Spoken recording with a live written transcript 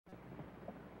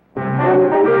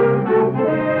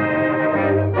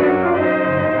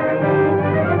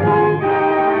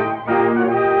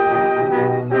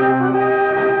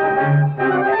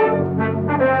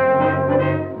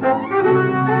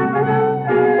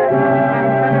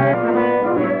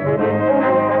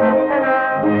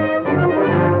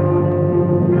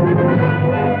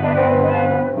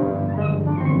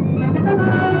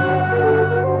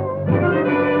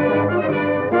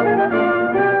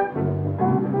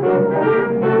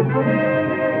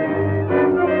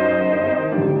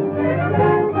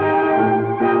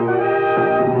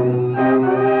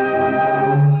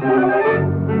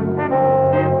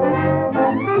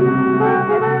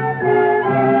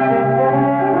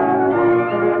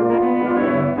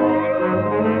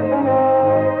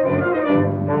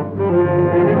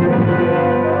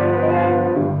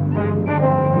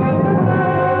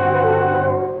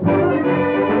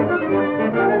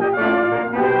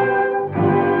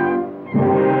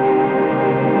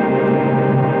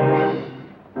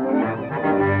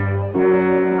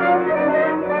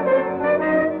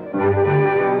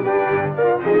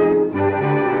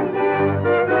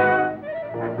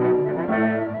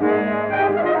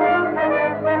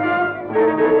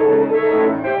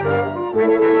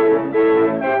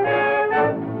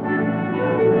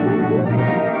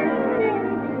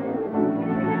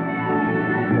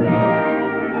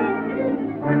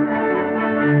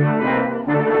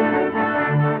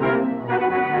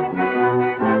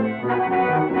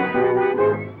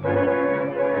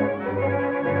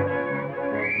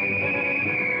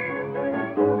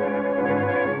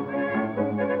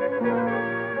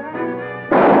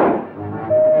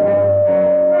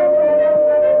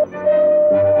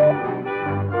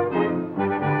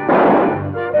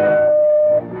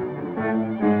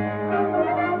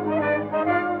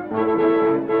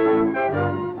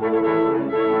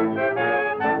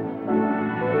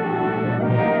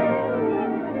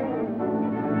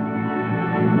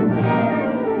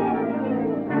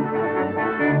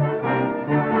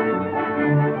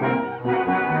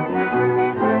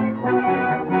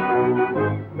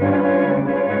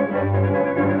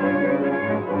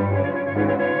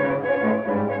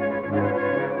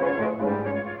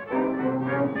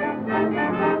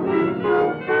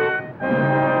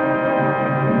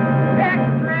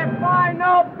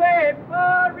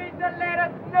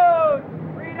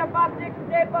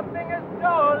paper, fingers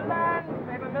stolen.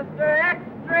 Paper, Mr.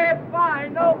 X-ray,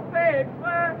 fine, no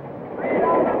paper. Read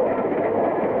all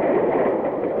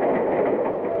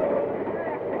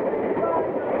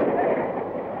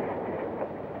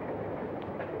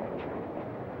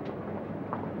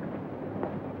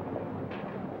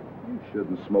You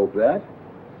shouldn't smoke that.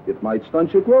 It might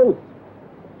stunt your growth.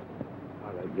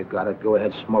 All right, you got it. Go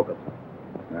ahead, smoke it.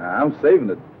 Nah, I'm saving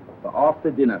it for after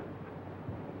dinner.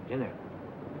 Dinner?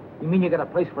 You mean you got a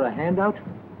place for a handout?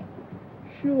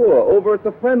 Sure, over at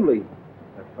the Friendly.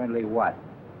 A friendly what?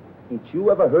 Ain't you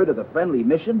ever heard of the Friendly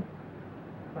Mission?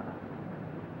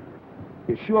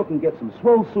 You sure can get some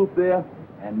swell soup there,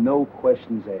 and no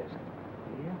questions asked.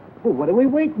 Yeah? Well, what are we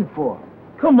waiting for?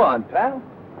 Come on, pal.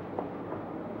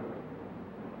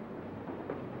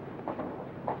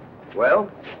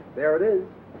 Well, there it is.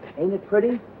 Ain't it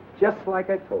pretty? Just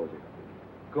like I told you.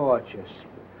 Gorgeous.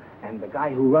 And the guy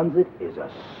who runs it is a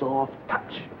soft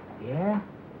touch. Yeah?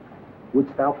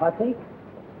 Wouldst thou partake?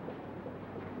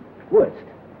 Wouldst?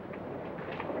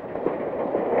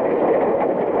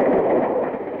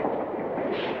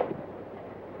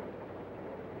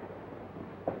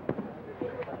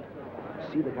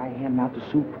 See the guy handing out the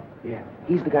soup? Yeah.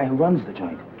 He's the guy who runs the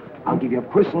joint. I'll give you a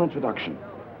personal introduction.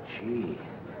 Gee.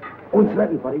 Oh,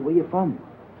 incidentally, buddy, where you from?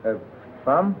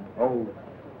 From? Oh,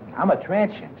 I'm a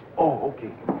transient. Oh,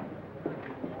 okay.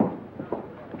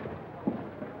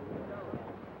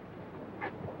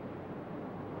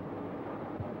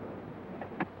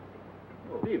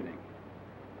 Good evening.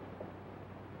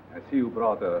 I see you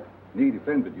brought a needy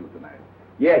friend with you tonight.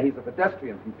 Yeah, he's a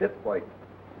pedestrian from Pittsburgh.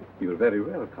 You're very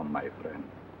welcome, my friend.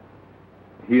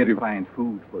 Here you find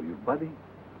food for your body,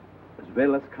 as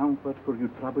well as comfort for your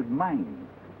troubled mind.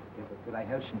 Yeah, but could I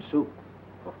have some soup?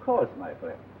 Of course, my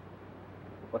friend.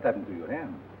 What happened to your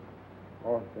hand?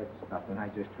 Oh, that's nothing. I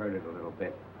just hurt it a little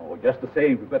bit. Oh, just the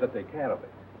same, we better take care of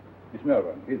it. Miss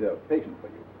Melbourne, here's a patient for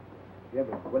you. Yeah,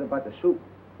 but what about the soup?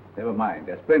 Never mind,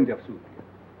 there's plenty of soup here.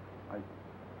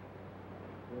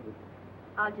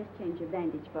 I'll just change your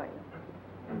bandage for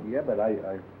you. Yeah, but I...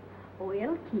 Oh,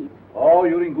 it'll keep. Oh,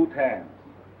 you're in good hands.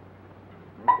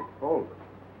 Make it cold.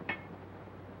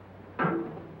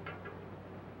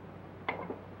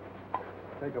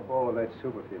 Take a bowl of that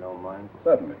soup if you don't mind.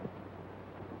 Certainly.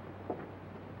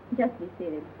 Just be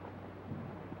seated.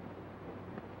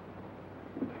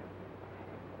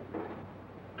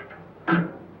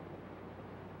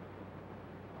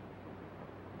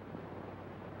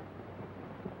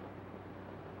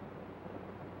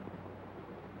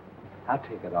 I'll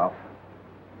take it off.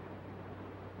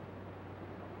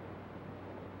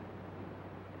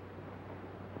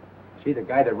 Gee, the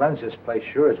guy that runs this place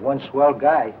sure is one swell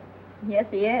guy. Yes,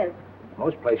 he is.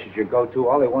 Most places you go to,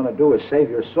 all they want to do is save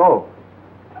your soul.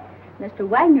 Mr.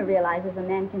 Wagner realizes a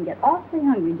man can get awfully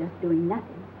hungry just doing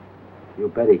nothing. You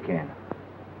bet he can.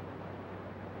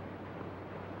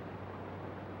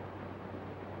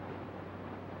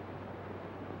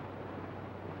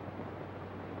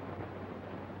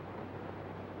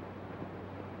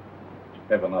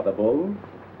 Have another bowl?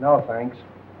 No, thanks.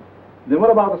 Then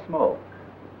what about a smoke?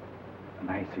 A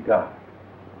nice cigar.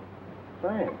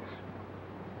 Thanks.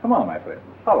 Come on, my friend.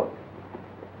 Follow me.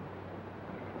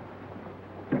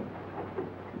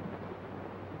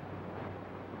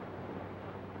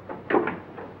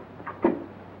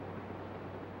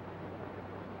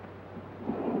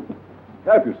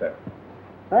 Help yourself.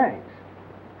 Thanks.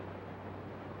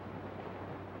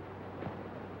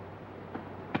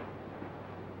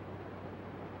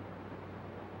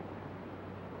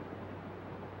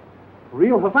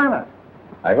 Real Havana.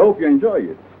 I hope you enjoy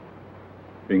it.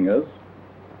 Fingers?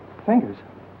 Fingers.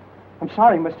 I'm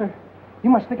sorry, mister. You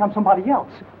must think I'm somebody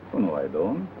else. Oh, no, I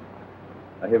don't.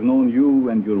 I have known you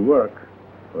and your work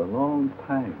for a long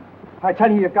time. I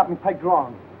tell you, you've got me pegged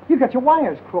wrong. You got your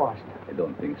wires crossed. I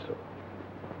don't think so.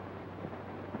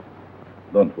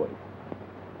 Don't worry.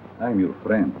 I'm your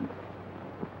friend.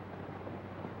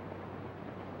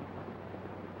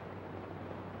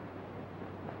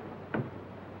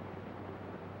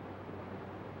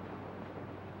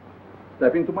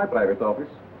 Step into my private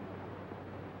office.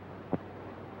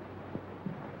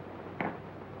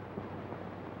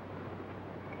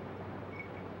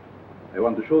 I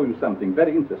want to show you something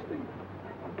very interesting.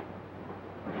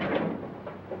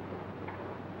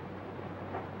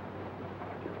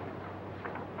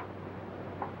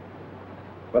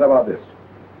 What about this?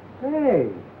 Hey,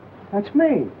 that's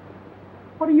me.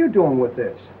 What are you doing with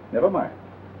this? Never mind.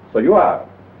 So you are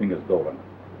Fingers Dolan.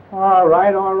 All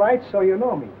right, so you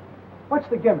know me. What's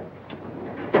the gimmick?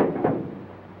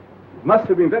 It must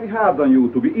have been very hard on you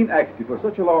to be inactive for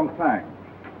such a long time.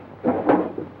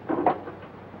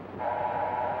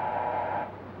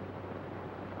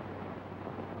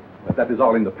 that is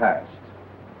all in the past.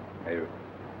 I have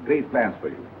great plans for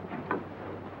you.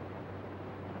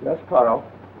 Yes, Carl.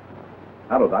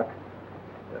 Hello, Doc.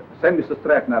 Send Mr.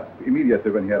 Stratton up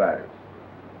immediately when he arrives.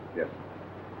 Yes.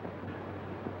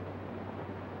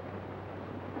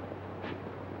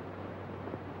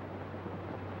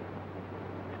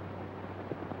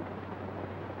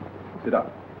 Sit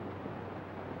down.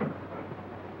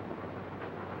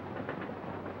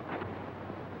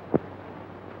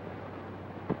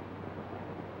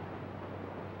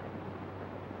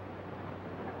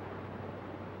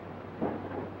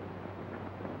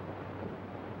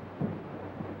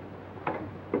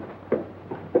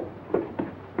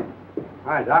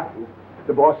 Hi, Doc.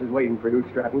 The boss is waiting for you,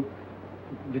 Stratton.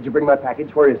 Did you bring my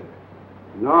package? Where is it?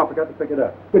 No, I forgot to pick it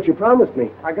up. But you promised me.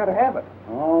 I gotta have it.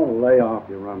 Oh, lay off,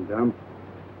 you rum-dum.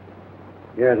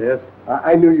 Here it is.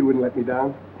 I knew you wouldn't let me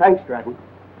down. Thanks, Stratton.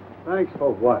 Thanks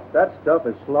for what? That stuff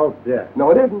is slow death.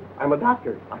 No, it isn't. I'm a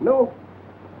doctor. I know.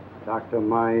 Doctor,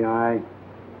 my eye.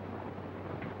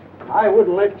 I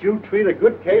wouldn't let you treat a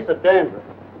good case of dandruff.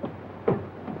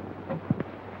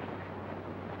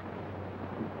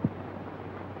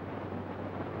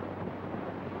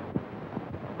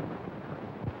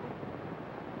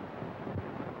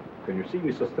 When you see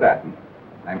Mr. Stratton,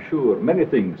 I'm sure many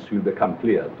things will become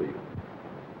clear to you.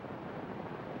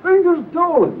 Fingers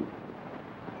Dolan.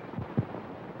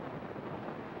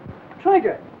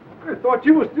 Trigger, I thought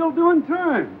you were still doing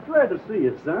time. Glad to see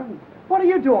you, son. what are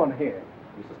you doing here?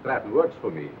 Mr. Stratton works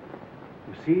for me.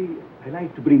 You see, I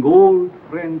like to bring old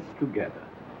friends together.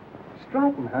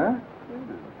 Stratton, huh?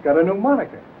 Got a new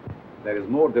moniker. There is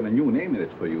more than a new name in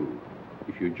it for you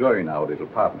if you join our little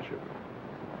partnership.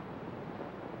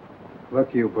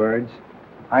 Look, you birds.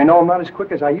 I know I'm not as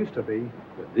quick as I used to be.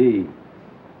 But these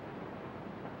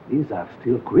are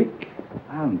still quick,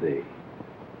 aren't they?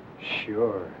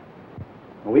 Sure.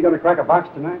 Are we going to crack a box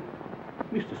tonight?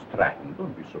 Mr. Stratton,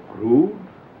 don't be so crude.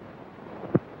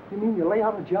 You mean you lay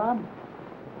out a job,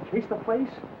 chase the place,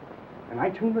 and I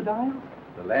tune the dial?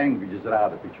 The language is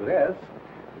rather picturesque,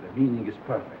 but the meaning is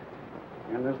perfect.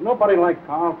 And there's nobody like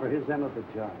Carl for his end of the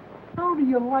job. How do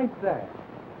you like that?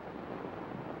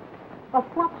 A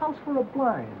flop house for a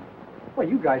blind. Well,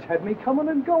 you guys had me coming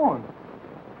and going.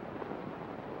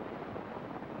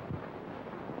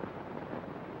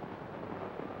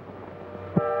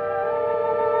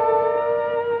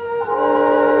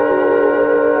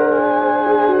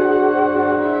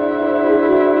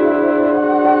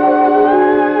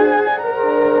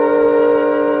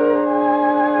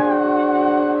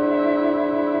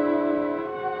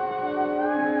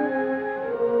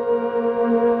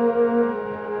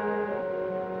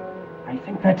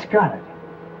 That's got it.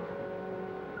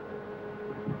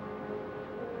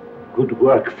 Good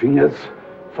work, Fingers.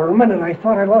 For a minute, I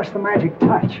thought I lost the magic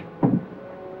touch.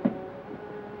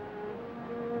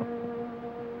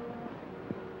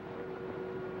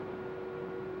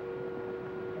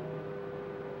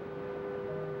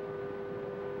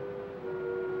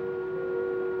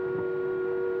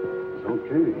 It's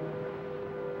okay.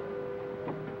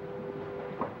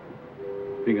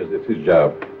 Fingers, it's his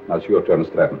job. Now it's your turn,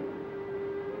 Stratton.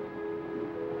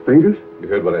 Fingers? You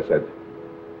heard what I said.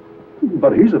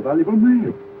 But he's a valuable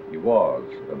man. He was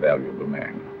a valuable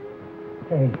man.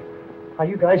 Hey, are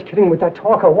you guys kidding with that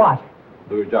talk or what?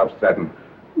 Do your job, Stratton.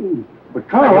 But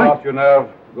Carl, Get off your nerve.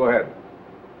 Go ahead.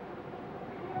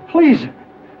 Please,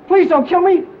 please don't kill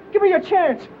me. Give me a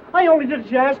chance. I only did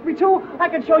as you asked me to. I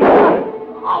can show you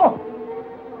how. Oh!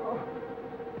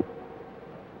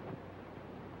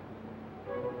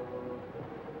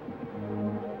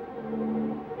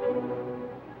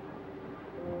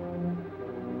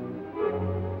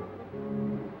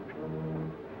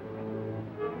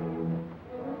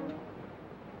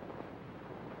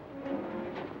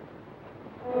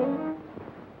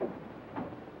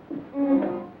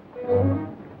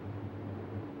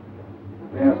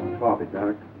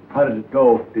 Doc. How did it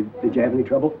go? Did you have any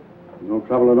trouble? No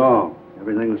trouble at all.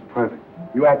 Everything was perfect.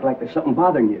 You act like there's something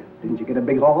bothering you. Didn't you get a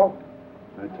big haul?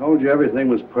 I told you everything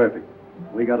was perfect.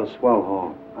 We got a swell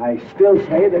haul. I still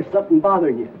say there's something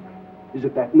bothering you. Is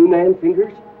it that new man,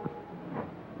 Fingers?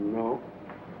 No.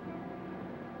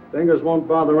 Fingers won't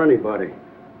bother anybody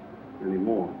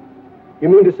anymore. You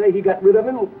mean to say he got rid of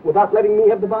him without letting me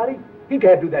have the body? He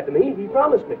can't do that to me. He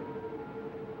promised me.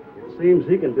 It seems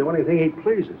he can do anything he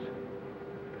pleases.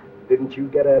 Didn't you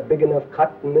get a big enough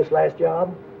cut in this last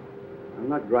job? I'm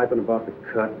not griping about the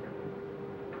cut.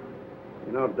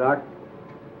 You know, Doc,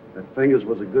 that Fingers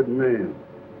was a good man.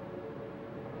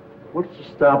 What's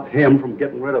to stop him from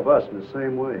getting rid of us in the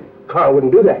same way? Carl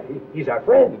wouldn't do that. He's our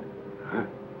friend.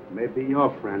 Maybe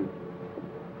your friend.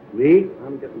 Me?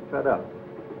 I'm getting fed up.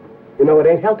 You know, it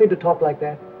ain't healthy to talk like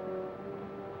that.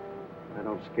 I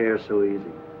don't scare so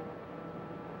easy.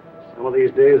 Some of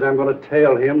these days I'm going to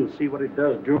tail him and see what he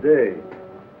does today.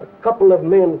 A couple of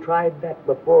men tried that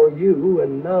before you,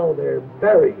 and now they're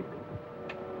buried.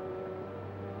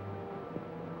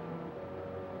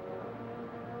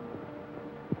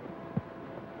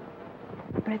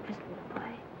 Breakfast, little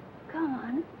boy. Come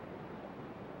on.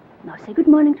 Now say good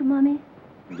morning to Mommy.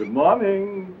 Good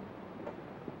morning.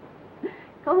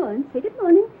 Come on, say good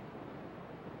morning.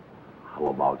 How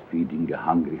about feeding a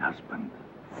hungry husband?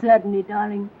 Certainly,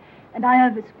 darling. And I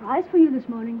have a surprise for you this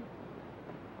morning.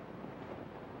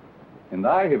 And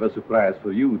I have a surprise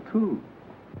for you, too.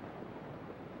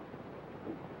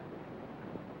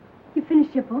 You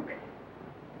finished your book?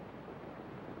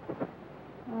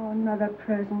 Oh, another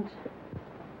present.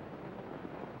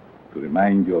 To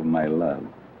remind you of my love.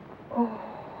 Oh.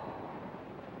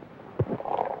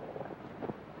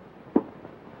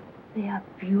 They are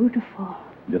beautiful.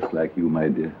 Just like you, my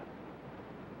dear.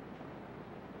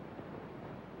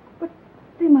 But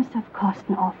they must have cost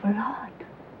an awful lot.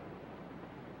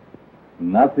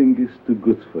 Nothing is too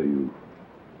good for you,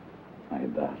 my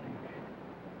darling.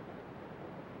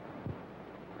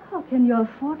 How can you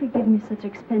afford to give me such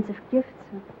expensive gifts?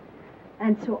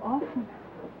 And so often?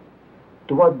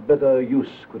 To what better use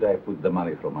could I put the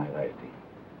money from my writing?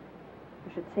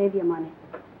 You should save your money.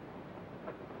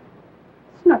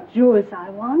 It's not jewels I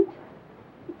want.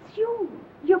 It's you,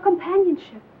 your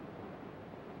companionship.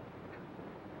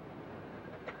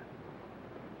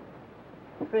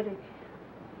 Pretty.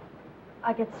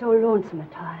 I get so lonesome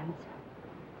at times.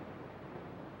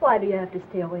 Why do you have to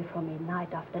stay away from me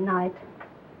night after night?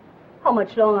 How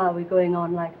much longer are we going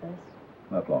on like this?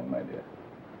 Not long, my dear.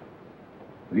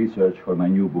 Research for my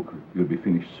new book will be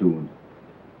finished soon.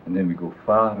 And then we go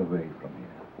far away from here.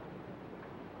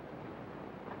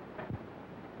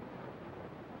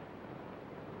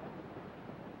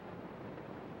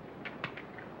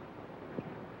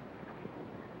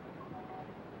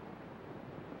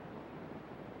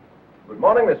 Good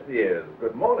morning, Miss Pierce.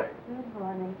 Good morning. Good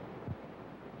morning.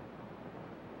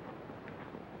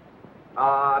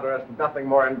 There's nothing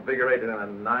more invigorating than a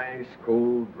nice,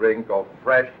 cool drink of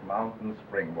fresh mountain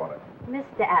spring water.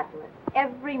 Mr. Atlas,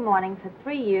 every morning for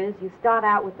 3 years you start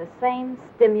out with the same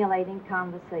stimulating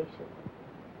conversation.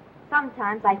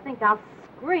 Sometimes I think I'll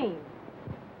scream.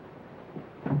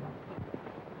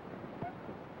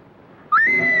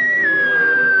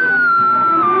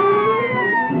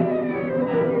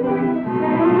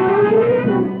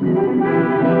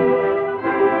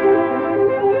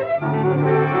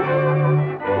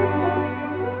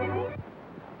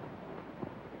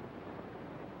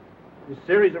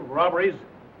 Series of robberies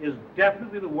is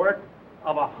definitely the work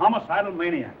of a homicidal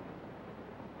maniac.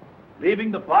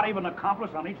 Leaving the body of an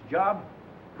accomplice on each job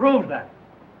proves that.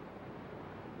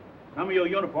 Some of you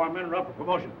uniform men are up for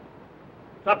promotion.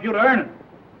 It's up to you to earn it.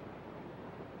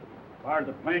 As far as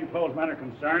the plainclothes men are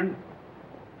concerned,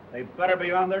 they better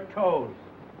be on their toes,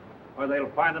 or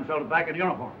they'll find themselves back in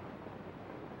uniform.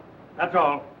 That's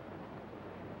all.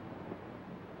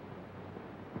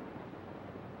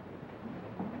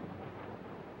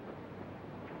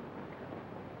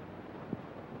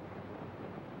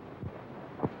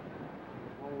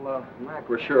 Mac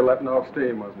was sure letting off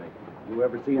steam, wasn't he? You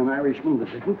ever see an Irishman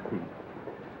that didn't?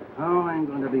 Oh, I'm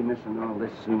going to be missing all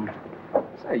this soon.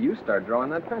 Say, you start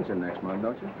drawing that pension next month,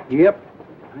 don't you? Yep.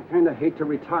 I kind of hate to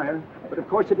retire, but of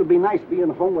course it'll be nice being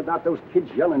home without those kids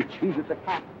yelling cheese at the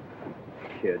cat.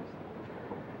 Kids.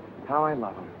 How I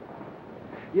love them.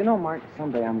 You know, Mark,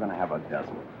 someday I'm going to have a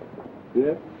dozen.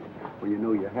 Yeah? Well, you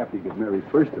know you have to get married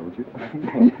first, don't you?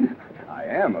 I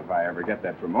am, if I ever get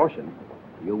that promotion.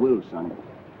 You will, son.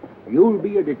 You'll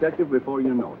be a detective before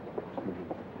you know it.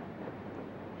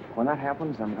 When that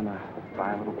happens, I'm going to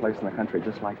buy a little place in the country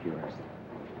just like yours.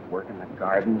 Work in the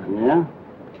garden. Yeah?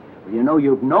 Well, you know,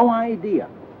 you've no idea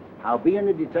how being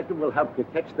a detective will help you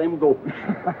catch them gophers.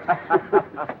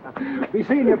 Be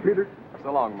seeing you, Peter.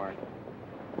 So long, Mark.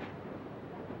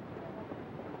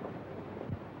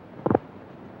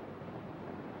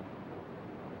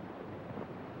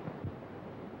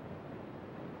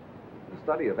 The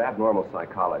study of abnormal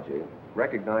psychology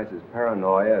recognizes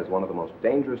paranoia as one of the most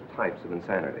dangerous types of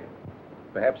insanity.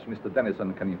 Perhaps Mr.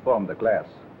 Dennison can inform the class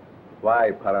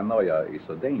why paranoia is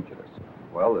so dangerous.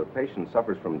 Well, the patient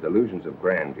suffers from delusions of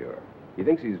grandeur. He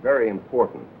thinks he's very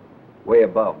important, way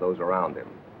above those around him.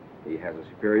 He has a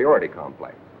superiority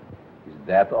complex. Is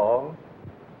that all?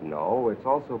 No, it's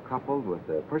also coupled with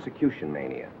a persecution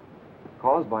mania,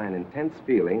 caused by an intense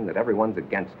feeling that everyone's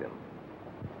against him.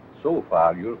 So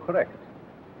far, you're correct.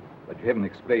 But you haven't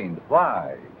explained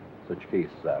why such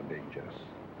cases are dangerous.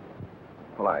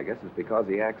 Well, I guess it's because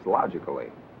he acts logically.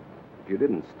 If you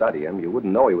didn't study him, you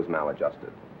wouldn't know he was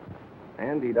maladjusted.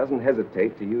 And he doesn't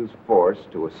hesitate to use force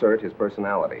to assert his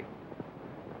personality.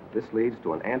 This leads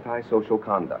to an antisocial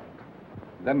conduct.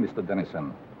 Then, Mr.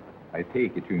 Dennison, I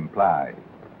take it you imply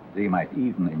they might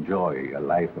even enjoy a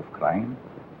life of crime?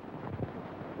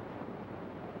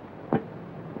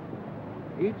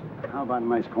 Pete, how about a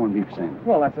nice corned beef sandwich?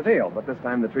 Well, that's a deal, but this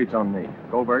time the treat's on me.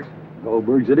 Goldberg's?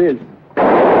 Goldberg's it is.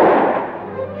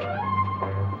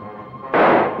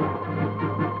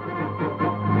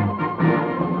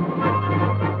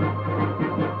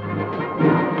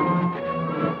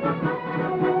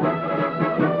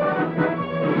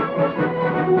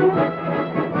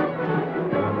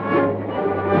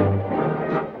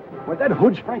 Where'd that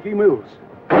hood's Frankie moves?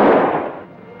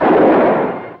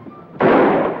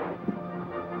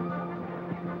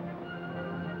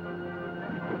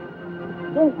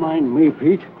 Don't mind me,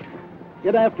 Pete.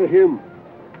 Get after him.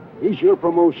 He's your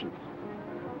promotion.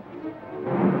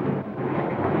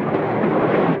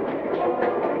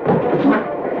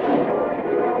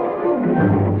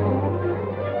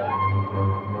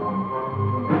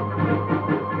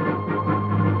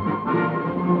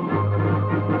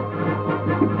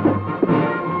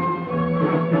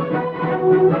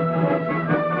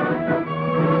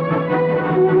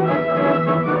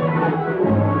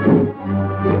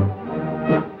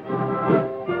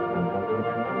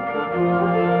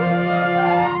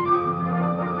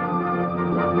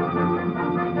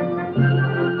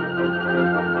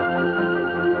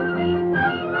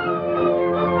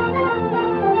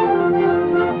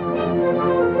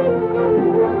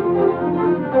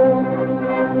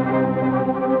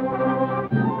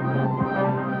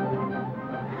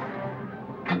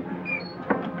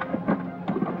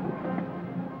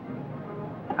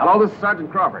 Hello, this is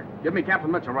Sergeant Crawford. Give me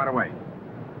Captain Mitchell right away.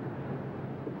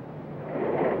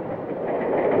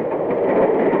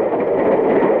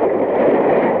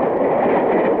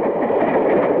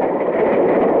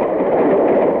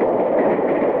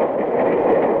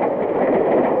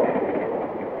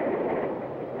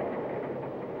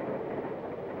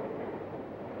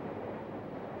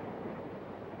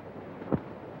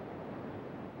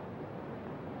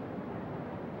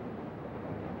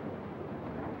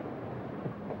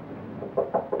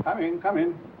 Come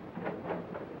in.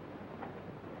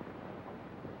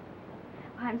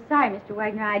 I'm sorry, Mr.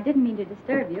 Wagner. I didn't mean to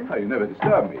disturb you. Oh, you never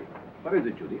disturb me. What is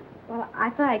it, Judy? Well, I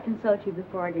thought I'd consult you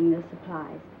before ordering the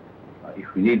supplies.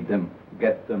 If we need them,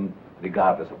 get them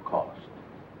regardless of cost.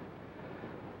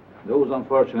 Those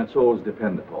unfortunate souls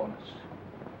depend upon us.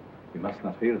 We must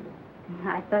not fear them.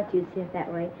 I thought you'd see it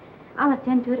that way. I'll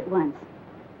attend to it at once.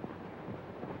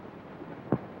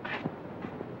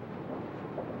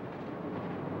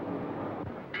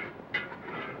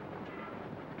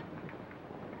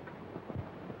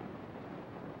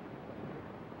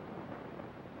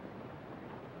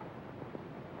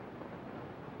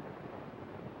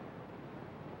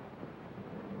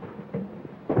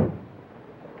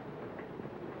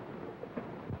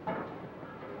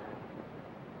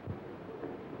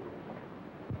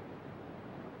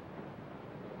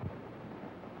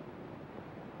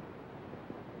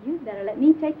 You'd better let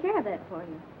me take care of that for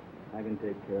you. I can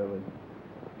take care of it.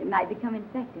 It might become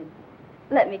infected.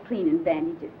 Let me clean and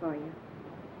bandage it for you.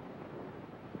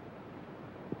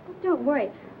 Oh, don't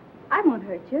worry. I won't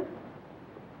hurt you.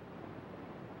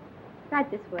 Right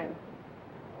this way.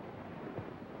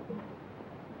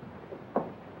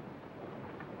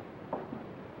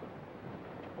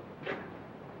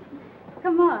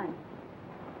 Come on.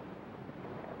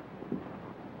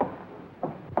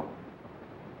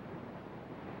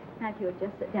 Now, if you'll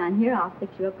just sit down here, I'll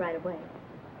fix you up right away.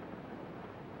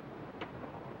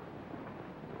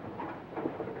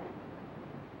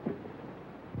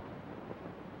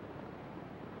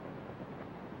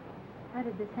 How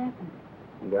did this happen?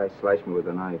 The guy slashed me with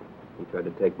a knife. He tried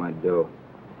to take my dough.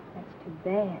 That's too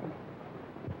bad.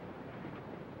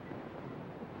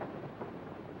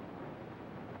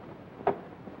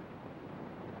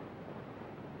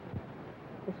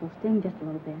 This will sting just a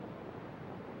little bit.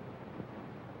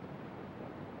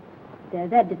 There,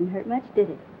 that didn't hurt much, did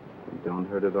it? It don't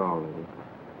hurt at all, lady.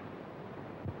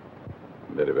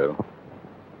 Very well.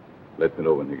 Let me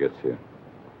know when he gets here.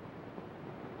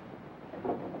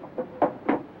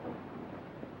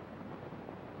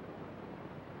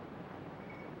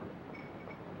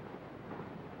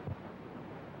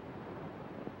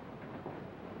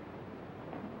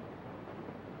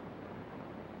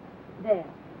 There.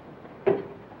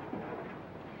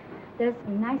 There's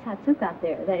some nice hot soup out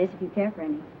there. That is, if you care for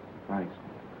any. Thanks.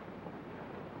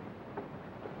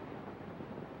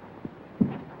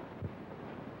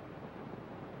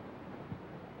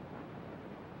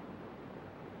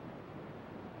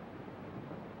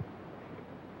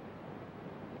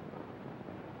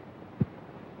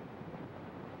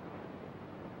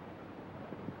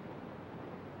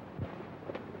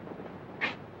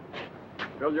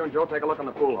 Phil, you and Joe take a look in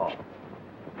the pool hall.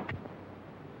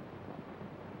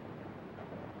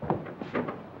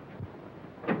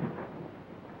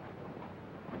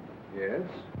 Yes?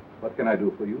 What can I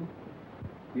do for you?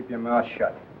 Keep your mouth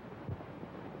shut.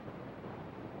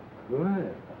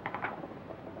 Well,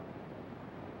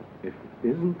 if it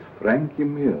isn't Frankie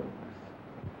Mills.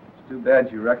 It's too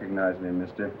bad you recognize me,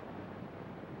 mister.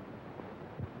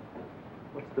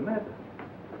 What's the matter?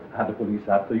 Are the police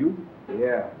after you?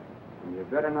 Yeah. And you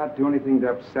better not do anything to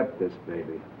upset this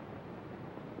baby.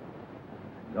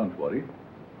 Don't worry.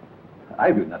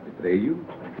 I will not betray you.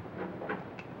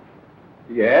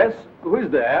 Yes? Who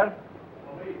is there?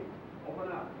 Me.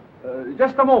 Open up.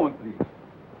 Just a moment, please.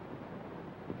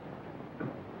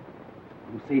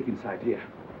 I'm safe inside here.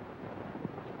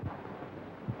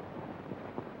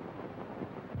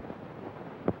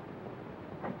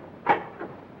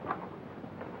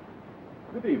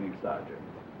 Good evening, Sergeant.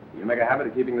 You make a habit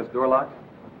of keeping this door locked?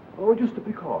 Oh, just a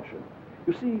precaution.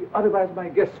 You see, otherwise my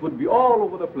guests would be all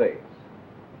over the place.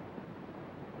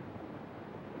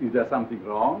 Is there something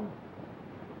wrong?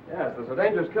 Yes, there's a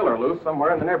dangerous killer loose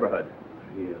somewhere in the neighborhood.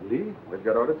 Really? We've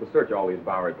got orders to search all these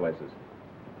Bowery places.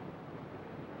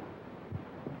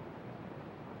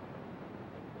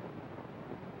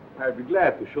 I'd be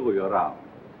glad to show you around.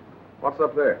 What's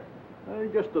up there?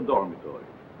 Just a dormitory.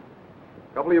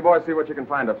 A couple of you boys see what you can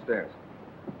find upstairs.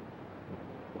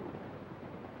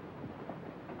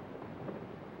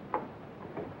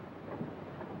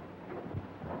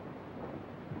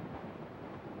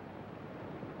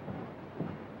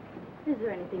 Is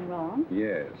there anything wrong?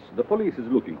 Yes, the police is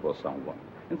looking for someone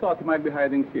and thought he might be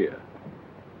hiding here.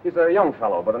 He's a young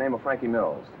fellow by the name of Frankie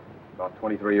Mills. About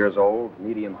 23 years old,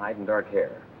 medium height and dark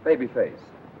hair. Baby face.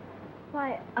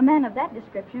 Why, a man of that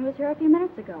description was here a few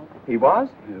minutes ago. He was?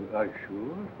 Are you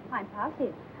sure? I'm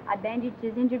positive. I bandaged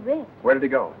his injured wrist. Where did he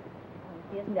go? Well,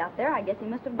 if he isn't out there, I guess he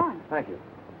must have gone. Thank you.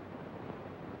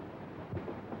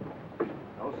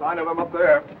 No sign of him up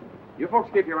there. You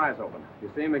folks keep your eyes open. If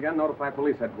you see him again, notify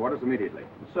police headquarters immediately.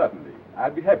 Certainly.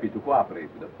 I'd be happy to cooperate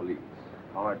with the police.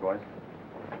 All right, boys.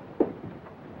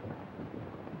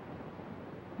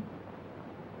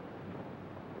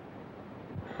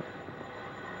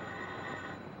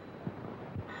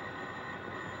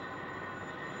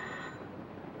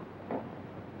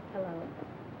 Hello?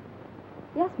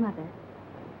 Yes, Mother.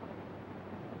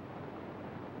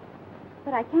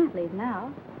 But I can't leave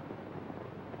now.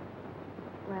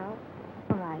 Well,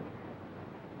 all right.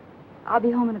 I'll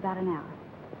be home in about an hour.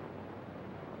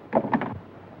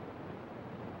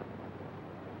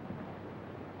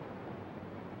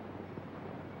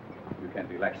 You can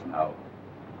relax now.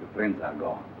 Your friends are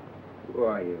gone. Who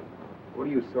are you? What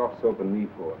are you soft-soaping me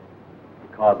for?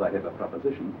 Because I have a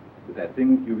proposition that I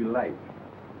think you will like.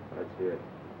 Let's hear it.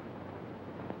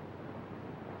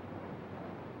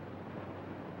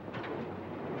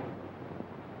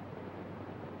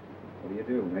 What do you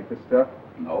do? Make this stuff?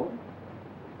 No.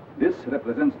 This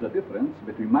represents the difference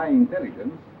between my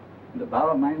intelligence and the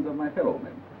borrowed minds of my fellow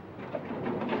men.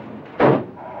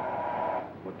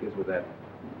 What gives with that?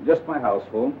 Just my house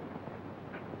phone.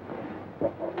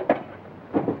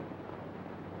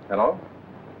 Hello?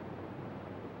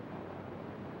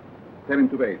 Tell him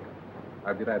to wait.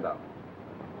 I'll be right down.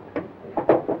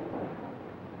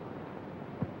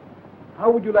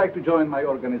 How would you like to join my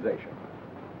organization?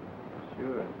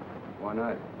 Sure. Why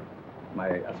not? My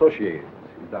associate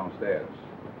is downstairs.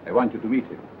 I want you to meet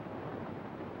him.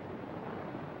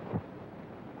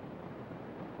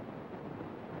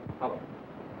 Hello.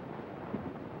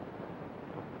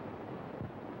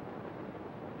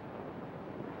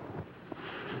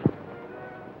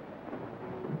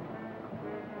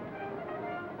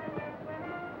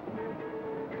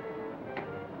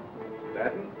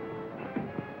 Stanton?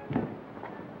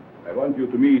 I want you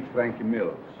to meet Frankie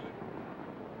Mills.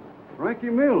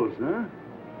 Frankie Mills, huh?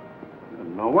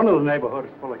 No wonder the neighborhood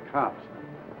is full of cops.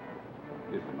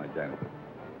 This is my janitor.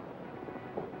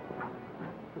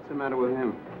 What's the matter with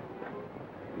him?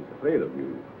 He's afraid of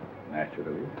you,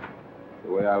 naturally.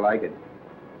 The way I like it.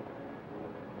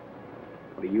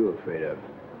 What are you afraid of?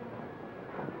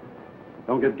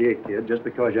 Don't get gay, kid, just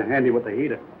because you're handy with the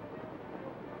heater.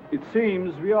 It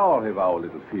seems we all have our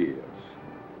little fears.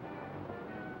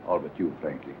 All but you,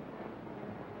 Frankie.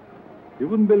 You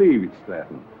wouldn't believe it,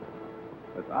 Stratton,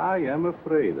 but I am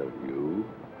afraid of you.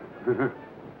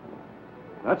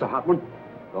 That's a hot one.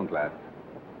 Don't laugh.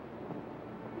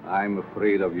 I'm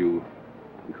afraid of you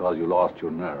because you lost your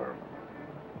nerve.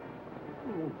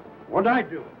 What'd I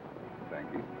do?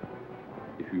 Frankie,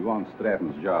 if you want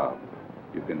Stratton's job,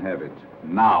 you can have it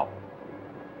now.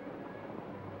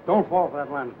 Don't fall for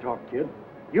that line of talk, kid.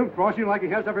 He'll cross you like he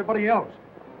has everybody else.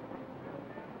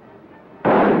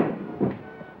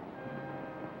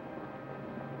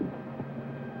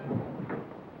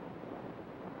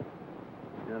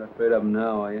 Not afraid of him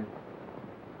now, are you?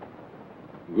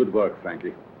 Good work, Frankie.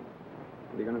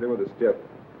 What are you going to do with the stiff?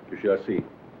 You shall see.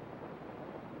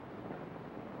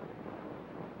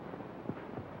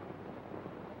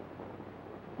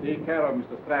 Take care of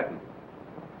Mr. Stratton.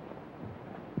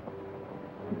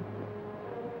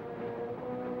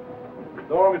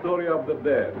 Dormitory of the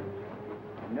dead.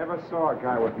 Never saw a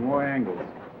guy with more angles.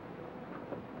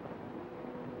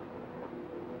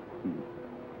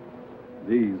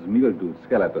 These mildewed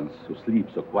skeletons who sleep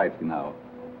so quietly now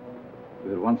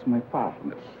were once my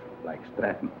partners, like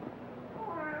Stratton.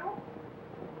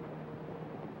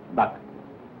 Buck,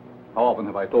 how often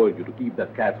have I told you to keep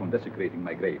that cat from desecrating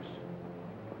my graves?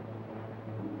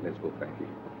 Let's go, Frankie.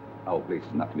 Our place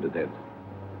is not with the dead.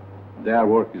 Their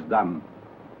work is done.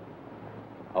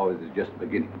 Ours is just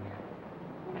beginning.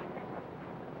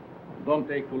 Don't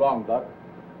take too long, Doc.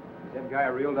 Is that guy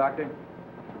a real doctor?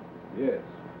 Yes.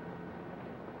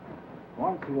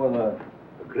 Once he was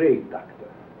a great doctor.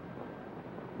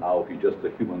 Now he's just a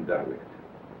human derelict.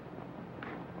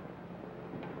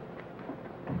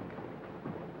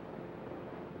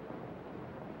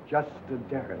 Just a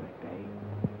derelict, eh?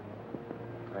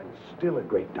 And still a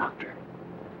great doctor.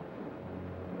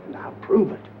 And I'll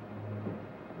prove it.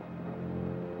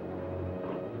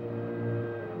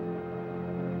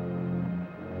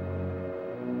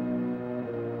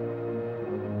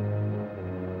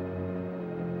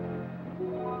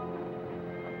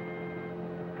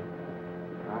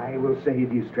 I will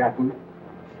save you, Stratton.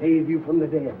 Save you from the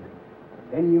dead.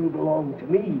 Then you'll belong to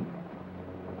me.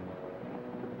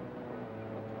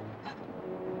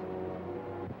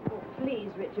 Please,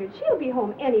 Richard, she'll be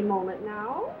home any moment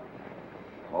now.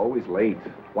 Always late.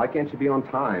 Why can't you be on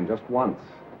time just once?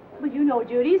 But you know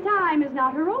Judy's time is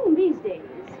not her own these days.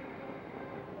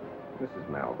 Mrs.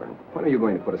 Malvern, when are you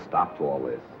going to put a stop to all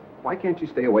this? Why can't you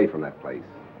stay away from that place?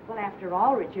 Well, after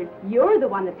all, Richard, you're the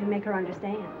one that can make her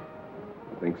understand.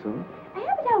 Think so? Have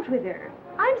it out with her.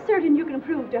 I'm certain you can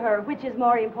prove to her which is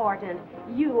more important,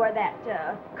 you or that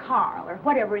Carl, or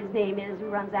whatever his name is, who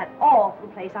runs that awful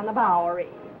place on the Bowery.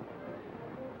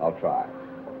 I'll try.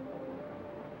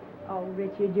 Oh,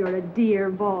 Richard, you're a dear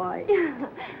boy.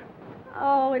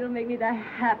 Oh, it'll make me the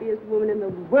happiest woman in the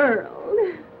world.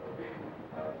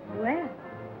 Well,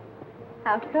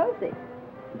 how cozy.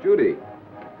 Judy.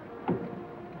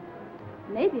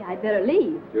 Maybe I'd better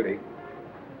leave. Judy,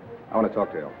 I want to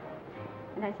talk to you.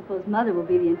 And I suppose Mother will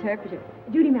be the interpreter.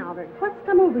 Judy Malvern, what's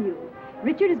come over you?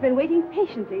 Richard has been waiting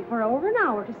patiently for over an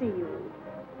hour to see you.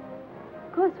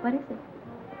 Of course, what is it?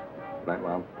 Good night,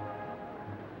 Mom.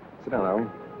 Sit down,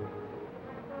 Ellen.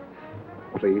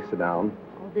 Please, sit down.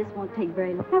 Oh, this won't take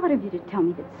very long. Now, what have you to tell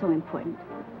me that's so important?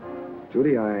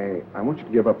 Judy, I want you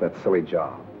to give up that silly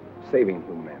job. Saving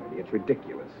humanity. It's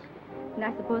ridiculous. And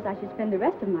I suppose I should spend the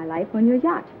rest of my life on your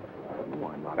yacht. No,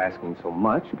 I'm not asking so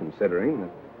much, considering that...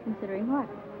 Considering what?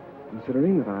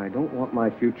 Considering that I don't want my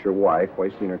future wife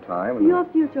wasting her time and... Your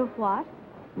future what?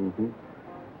 Mm-hmm.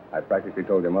 I practically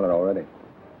told your mother already.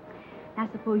 I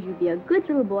suppose you be a good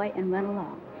little boy and run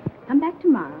along. Come back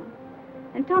tomorrow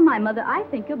and tell my mother I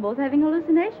think you're both having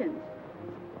hallucinations.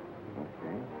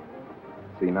 Okay.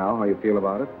 See now how you feel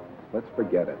about it? Let's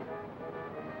forget it.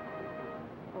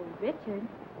 Oh, Richard.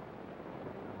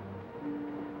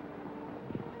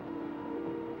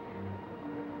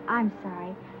 I'm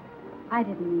sorry. I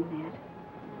didn't mean that.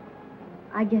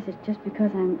 I guess it's just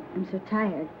because I'm so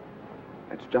tired.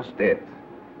 That's just it.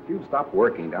 If you'd stop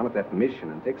working down at that mission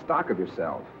and take stock of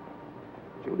yourself.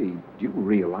 Judy, do you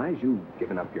realize you've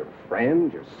given up your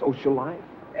friends, your social life,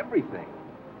 everything?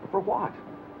 For what?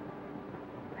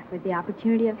 But for the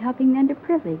opportunity of helping the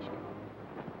underprivileged.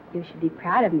 You should be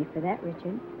proud of me for that,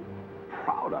 Richard.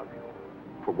 Proud of you?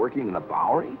 For working in the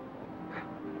Bowery?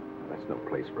 That's no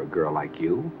place for a girl like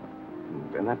you.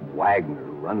 And that Wagner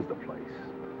who runs the place.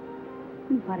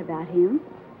 And what about him?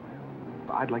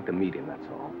 Well, I'd like to meet him, that's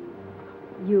all.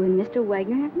 You and Mr.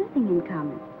 Wagner have nothing in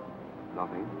common.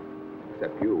 Nothing.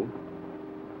 Except you.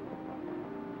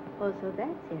 Oh, so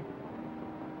that's it.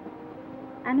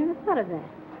 I never thought of that.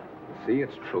 See,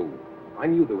 it's true. I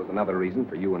knew there was another reason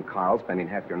for you and Carl spending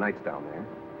half your nights down there.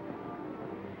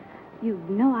 You've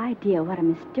no idea what a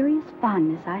mysterious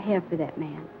fondness I have for that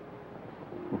man.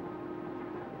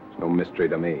 It's no mystery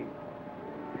to me.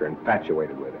 You're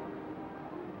infatuated with him.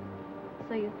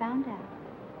 So you found out.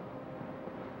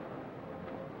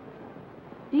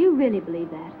 Do you really believe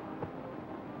that?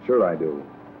 Sure I do.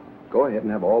 Go ahead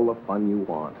and have all the fun you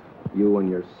want. You and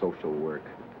your social work.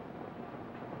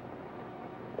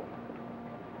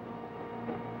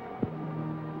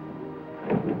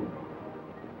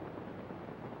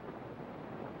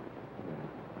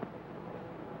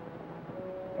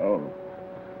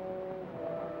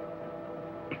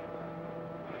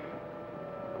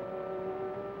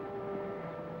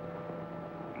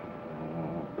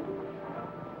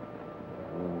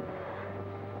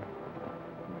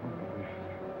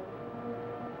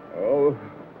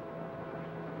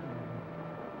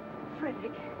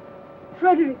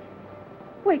 Frederick,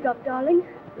 wake up, darling.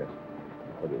 Yes.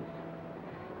 What is?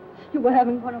 You were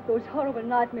having one of those horrible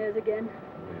nightmares again.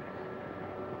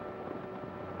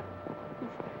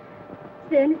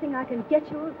 Is there anything I can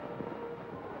get you?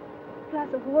 A glass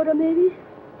of water, maybe?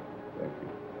 Thank you.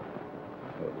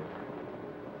 Oh,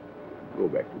 go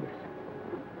back to bed.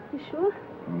 You sure?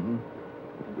 Mm-hmm.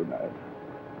 Good night.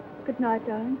 Good night,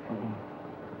 darling.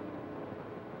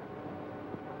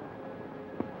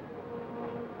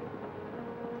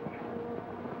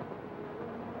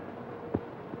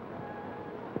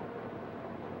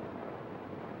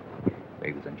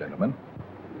 Ladies and gentlemen.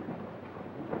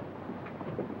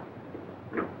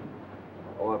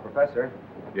 Oh, Professor.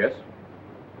 Yes?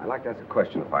 I'd like to ask a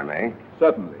question, if I may.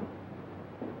 Certainly.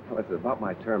 Well, it's about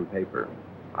my term paper.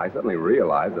 I suddenly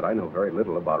realized that I know very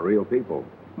little about real people.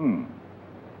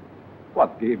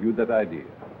 What gave you that idea?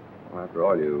 Well, after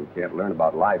all, you can't learn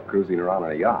about life cruising around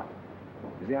on a yacht.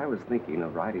 You see, I was thinking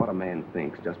of writing what a man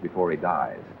thinks just before he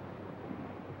dies.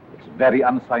 It's very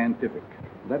unscientific.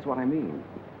 That's what I mean.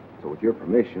 So with your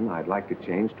permission, I'd like to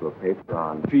change to a paper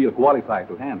on... Feel qualified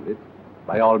to handle it.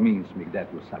 By all means, make that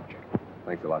your subject.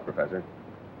 Thanks a lot, Professor.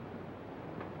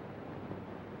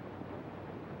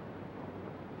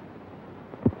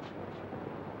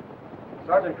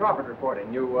 Sergeant Crawford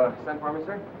reporting. You sent for me,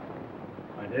 sir?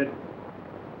 I did.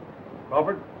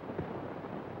 Crawford,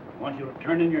 I want you to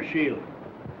turn in your shield.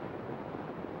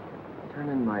 Turn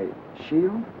in my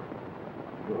shield?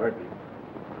 You heard me.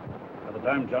 By the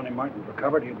time Johnny Martin's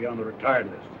recovered, he'll be on the retired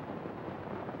list.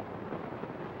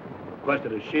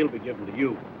 Requested his shield be given to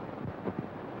you.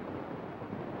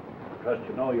 Trust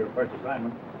you know your first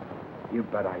assignment. You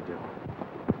bet I do.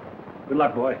 Good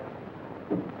luck, boy.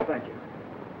 Thank you.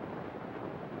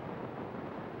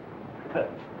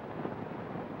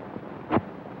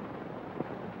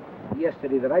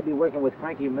 Yesterday that I'd be working with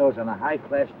Frankie Mills on a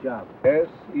high-class job. Yes,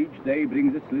 each day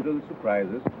brings its little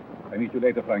surprises. I meet you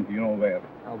later, Frankie. You know where.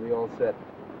 I'll be all set.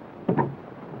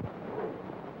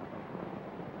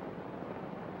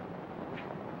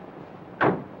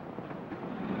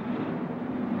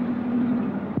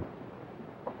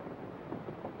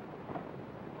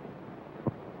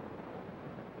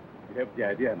 You have the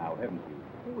idea now, haven't you?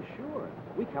 Oh, sure.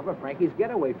 We cover Frankie's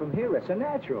getaway from here. It's a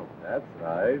natural. That's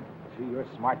right. Gee, you're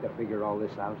smart to figure all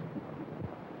this out.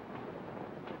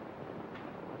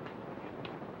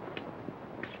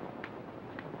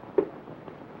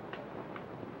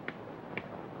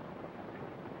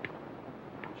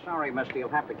 I'm sorry, mister. You'll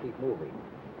have to keep moving.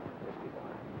 Yes, keep on.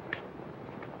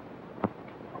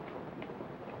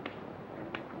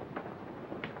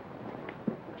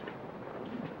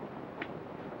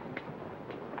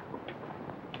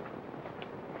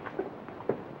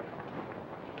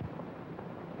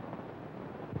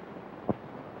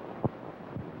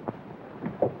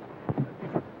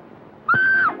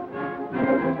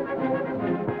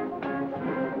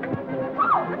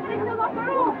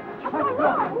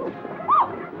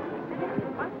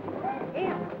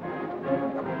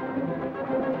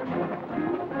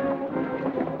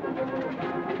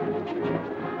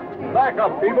 Back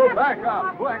up, people. Back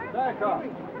up. Quick, back up.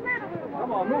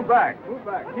 Come on, move back. Move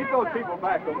back. Keep those people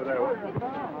back over there.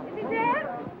 Is he dead?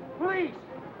 Police!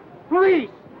 Police!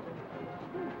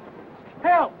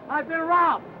 Help! I've been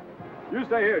robbed! You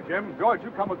stay here, Jim. George,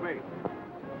 you come with me.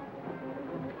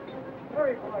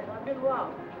 Hurry, boys. I've been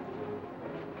robbed.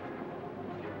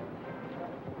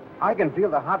 I can feel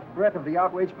the hot breath of the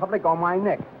outraged public on my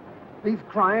neck. These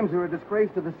crimes are a disgrace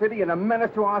to the city and a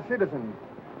menace to our citizens.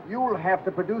 You'll have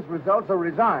to produce results or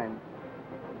resign.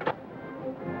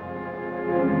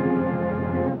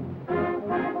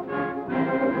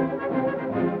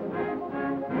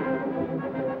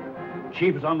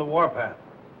 Chief is on the warpath.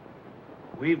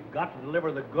 We've got to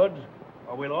deliver the goods,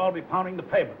 or we'll all be pounding the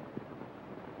pavement.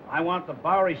 I want the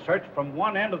Bowery searched from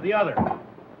one end to the other.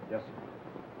 Yes, sir.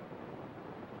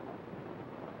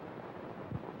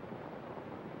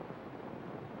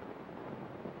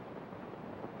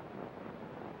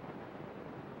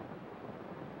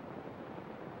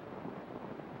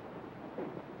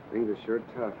 Things are sure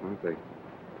tough, aren't they?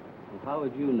 Well, how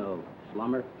would you know,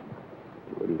 slummer?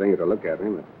 You wouldn't think it to look at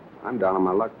me, but I'm down on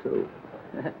my luck, too.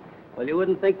 Well, you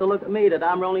wouldn't think to look at me that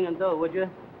I'm rolling in dough, would you?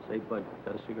 Say, bud,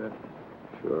 got a cigarette?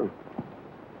 Sure.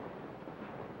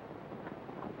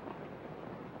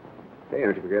 Hey,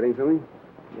 aren't you forgetting something?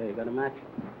 Yeah, you got a match?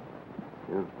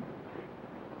 Yeah.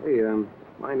 Hey,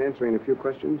 mind answering a few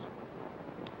questions?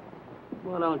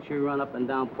 Well, don't you run up and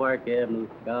down Park Avenue.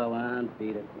 Go on,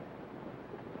 beat it.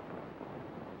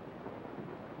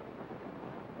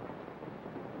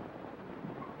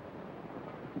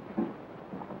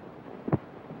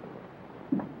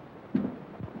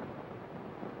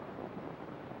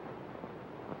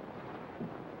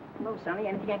 Hello, Sonny.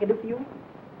 Anything I can do for you?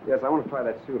 Yes, I want to try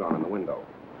that suit on in the window.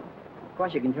 Of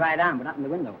course, you can try it on, but not in the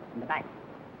window, in the back.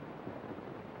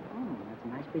 Oh, that's a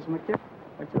nice piece of material.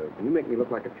 What's it? Can you make me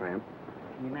look like a tramp?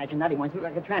 Can you imagine that? He wants to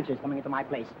look like a transfer coming into my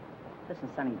place. Listen,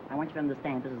 Sonny, I want you to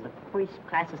understand this is a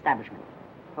first-class establishment.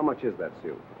 How much is that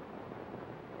suit?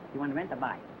 You want to rent or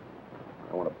buy?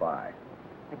 I want to buy.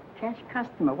 A cash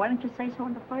customer. Why don't you say so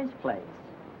in the first place?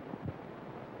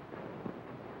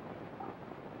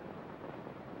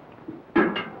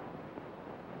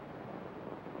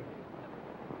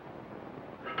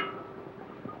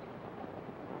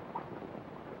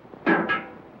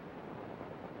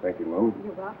 Thank you, Mom.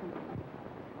 You're welcome.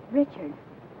 Richard,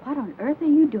 what on earth are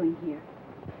you doing here?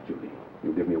 Judy,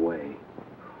 you give me away.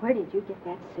 Where did you get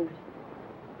that suit?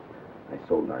 I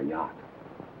sold our yacht.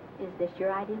 Is this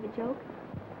your idea of a joke?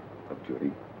 Look,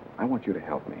 Judy, I want you to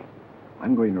help me.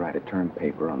 I'm going to write a term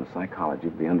paper on the psychology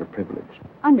of the underprivileged.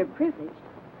 Underprivileged?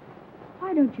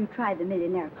 Why don't you try the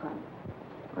Millionaire Club?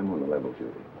 I'm on the level,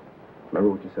 Judy.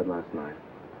 Remember what you said last night?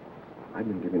 I've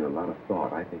been giving it a lot of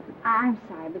thought. I think that... I'm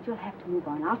sorry, but you'll have to move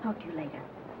on. I'll talk to you later.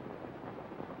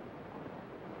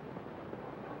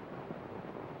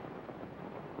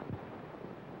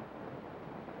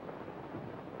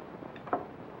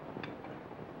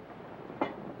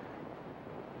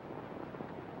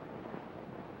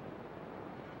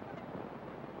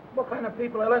 What kind of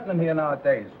people are letting in here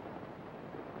nowadays?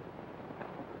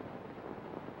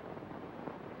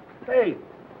 Hey,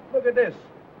 look at this.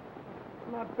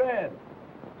 Not bad.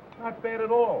 Not bad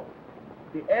at all.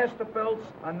 The Asterfelds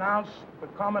announced the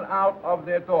coming out of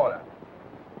their daughter.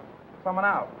 Coming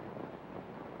out.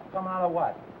 Coming out of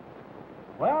what?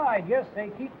 Well, I guess they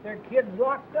keep their kids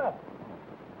locked up.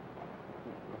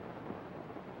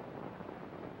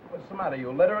 What's the matter? You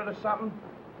illiterate or something?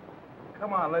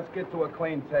 Come on, let's get to a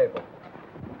clean table.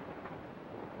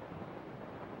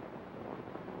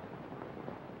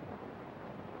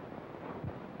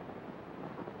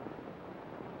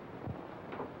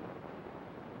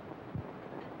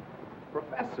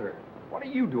 Professor, what are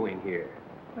you doing here?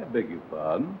 I beg your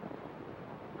pardon?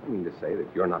 You mean to say that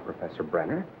you're not Professor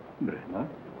Brenner? Brenner?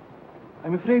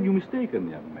 I'm afraid you're mistaken,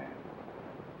 young man.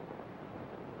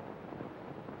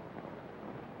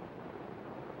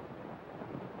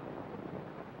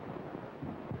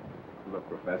 Look,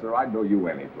 Professor, I'd know you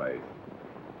any place.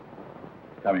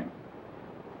 Come in.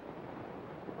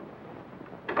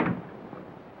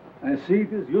 I see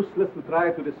it is useless to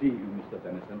try to deceive you, Mr.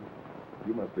 Tennyson.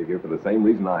 You must be here for the same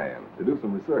reason I am, to do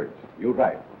some research. You're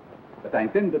right. But I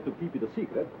intended to keep it a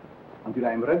secret until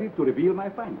I am ready to reveal my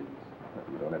findings.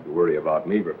 You don't have to worry about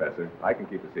me, Professor. I can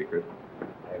keep a secret.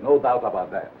 I have no doubt about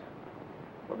that.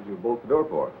 What did you bolt the door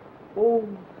for? Oh,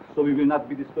 so we will not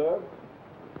be disturbed?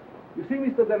 You see,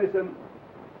 Mr. Dennison,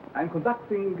 I'm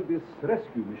conducting this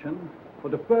rescue mission for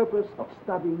the purpose of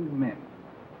studying men.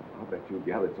 I'll bet you've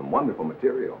gathered some wonderful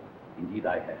material. Indeed,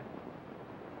 I have.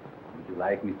 Would you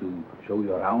like me to show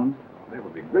you around? Oh, that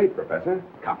would be great, Professor.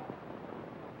 Come.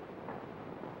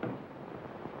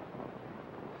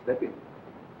 Step in.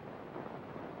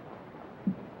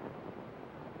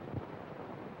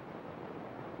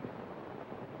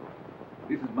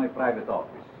 This is my private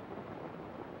office.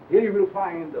 Here you will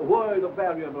find a world of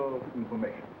valuable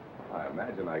information. I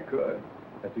imagine I could.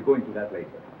 But we'll go into that later.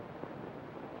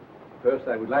 First,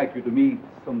 I would like you to meet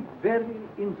some very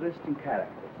interesting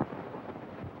characters.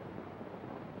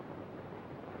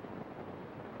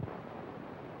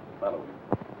 Follow me.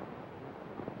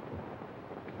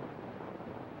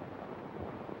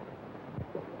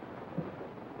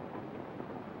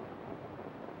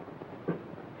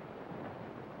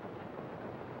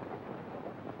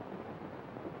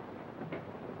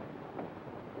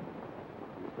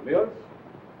 Mr. Mills,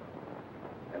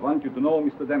 I want you to know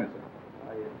Mr. Dennison.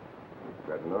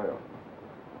 Glad to know you.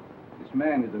 This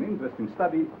man is an interesting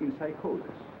study in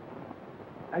psychosis.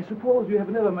 I suppose you have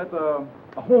never met a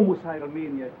homicidal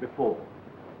maniac before.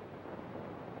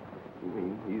 You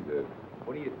mean he's a...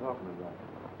 What are you talking about?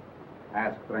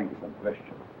 Ask Frankie some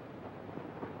questions.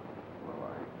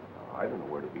 Well, I don't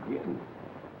know where to begin.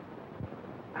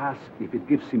 Ask if it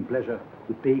gives him pleasure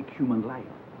to take human life.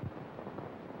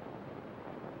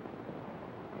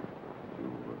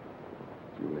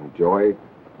 Do you enjoy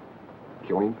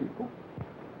killing people?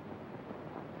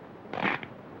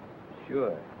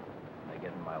 Sure. I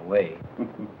get in my way.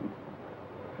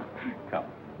 Come.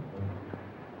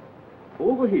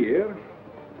 Over here,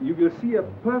 you will see a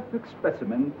perfect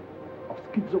specimen of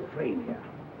schizophrenia.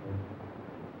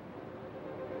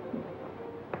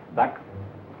 Duck,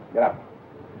 get up.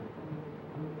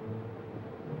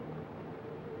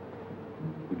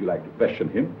 Would you like to question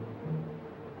him?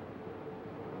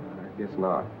 Guess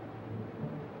not.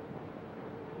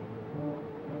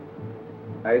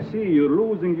 I see you're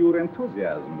losing your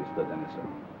enthusiasm, Mr. Dennison.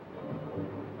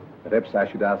 Perhaps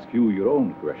I should ask you your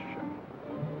own question.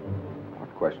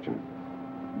 What question?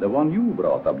 The one you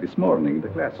brought up this morning in the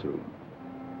classroom.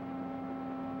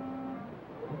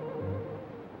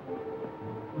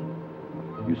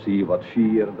 You see what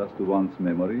fear does to one's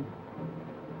memory?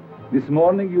 This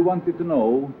morning you wanted to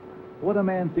know what a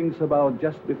man thinks about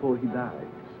just before he dies.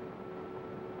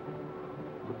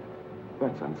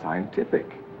 That's unscientific.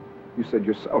 You said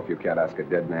yourself you can't ask a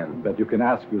dead man. But you can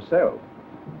ask yourself,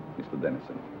 Mr.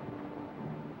 Dennison.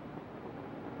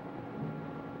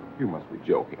 You must be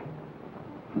joking.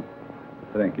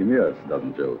 Frankie Mills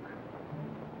doesn't joke.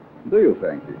 Do you,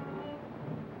 Frankie?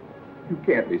 You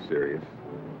can't be serious.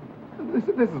 This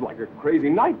is like a crazy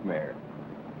nightmare.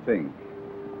 Think.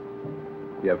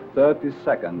 You have 30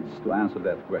 seconds to answer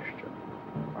that question.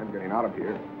 I'm getting out of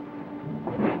here.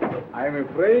 I'm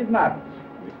afraid not,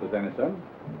 Mr. Dennison.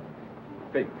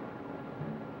 Think.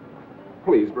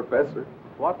 Please, Professor.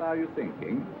 What are you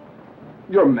thinking?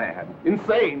 You're mad.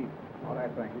 Insane. All right,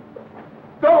 Frankie.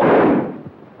 Don't!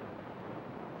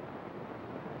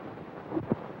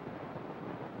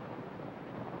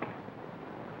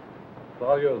 It's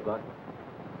all yours, Doc.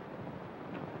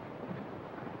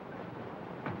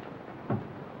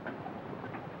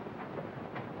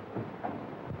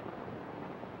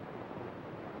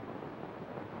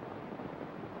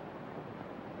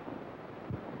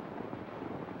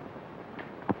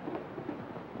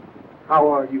 How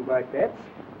are you, my pets?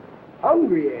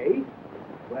 Hungry, eh?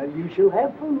 Well, you shall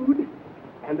have food.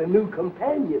 And a new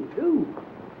companion, too.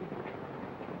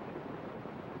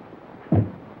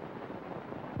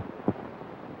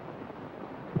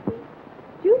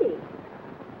 Judy.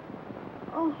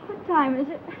 Oh, what time is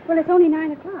it? Well, it's only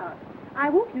 9 o'clock. I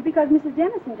woke you because Mrs.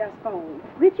 Dennison just phoned.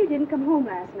 Richard didn't come home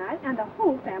last night, and the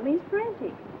whole family is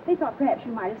frantic. They thought perhaps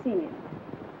you might have seen him.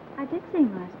 I did see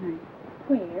him last night.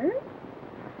 Where?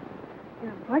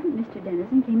 Your important Mr.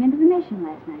 Dennison came into the mission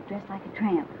last night, dressed like a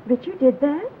tramp. Richard did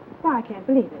that? Why, I can't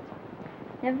believe it.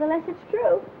 Nevertheless, it's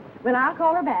true. Well, I'll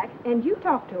call her back, and you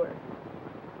talk to her.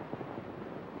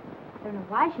 I don't know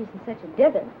why she's in such a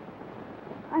dither.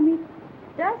 I meet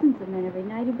dozens of men every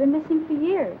night who've been missing for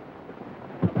years.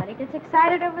 Nobody gets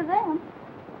excited over them.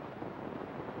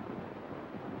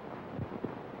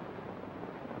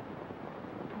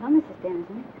 Hello, Mrs.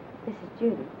 Dennison. This is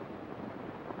Judy.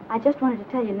 I just wanted to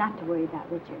tell you not to worry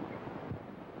about Richard.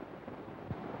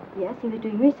 Yes, he was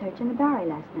doing research in the Bowery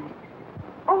last night.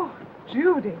 Oh,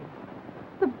 Judy,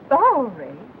 the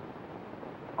Bowery.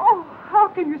 Oh, how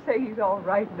can you say he's all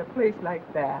right in a place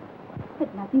like that?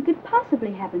 But nothing could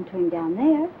possibly happen to him down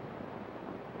there.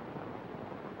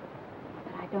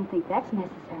 But I don't think that's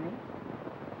necessary.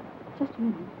 Just a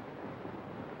minute.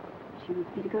 She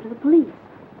wants me to go to the police.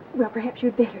 Well, perhaps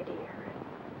you'd better, dear.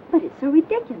 But it's so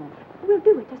ridiculous. We'll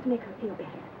do it just to make her feel better.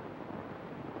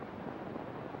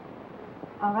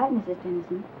 All right, Mrs.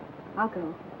 Dennison. I'll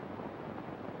go.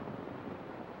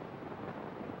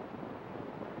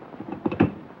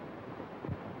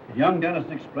 Did young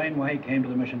Dennison explain why he came to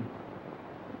the mission?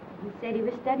 He said he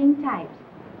was studying types,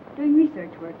 doing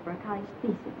research work for a college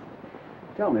thesis.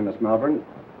 Tell me, Miss Malvern,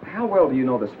 how well do you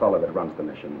know this fellow that runs the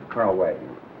mission, Carl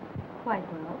Wagner? Quite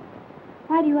well.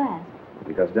 Why do you ask?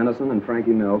 Because Dennison and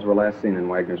Frankie Mills were last seen in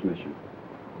Wagner's mission.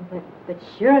 But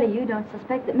surely you don't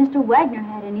suspect that Mr. Wagner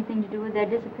had anything to do with their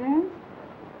disappearance?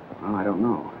 Well, I don't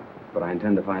know, but I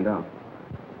intend to find out.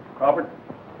 Crawford,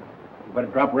 you better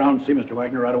drop around and see Mr.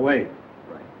 Wagner right away.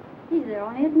 Right. He's there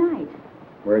only at night.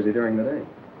 Where is he during the day?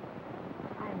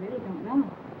 I really don't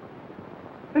know.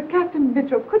 But, Captain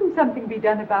Mitchell, couldn't something be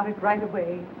done about it right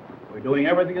away? We're doing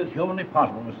everything that's humanly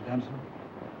possible, Mrs. Dennison.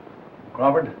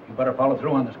 Crawford, you better follow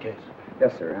through on this case.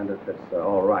 Yes, sir, and if it's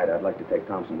all right, I'd like to take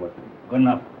Thompson with me. Good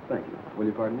enough. Thank you. Will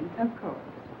you pardon me? Of course.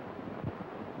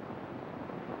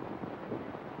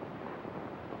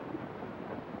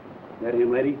 That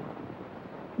him, lady?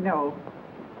 No.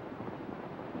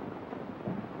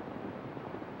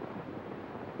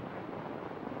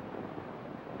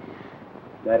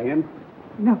 That him?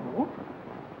 No.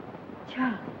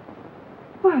 Charlie.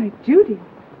 Why, Judy.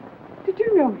 Did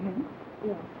you know him?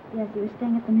 Yes, he was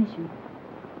staying at the mission.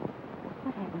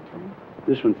 What happened to him?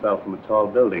 This one fell from a tall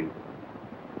building.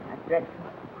 How dreadful.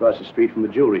 Across the street from the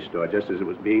jewelry store, just as it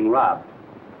was being robbed.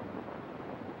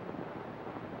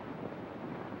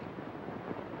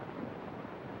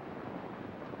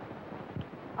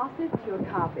 I'll send you a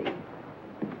copy.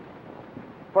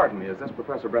 Pardon me, is this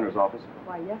Professor Brenner's office?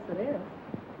 Why, yes, it is.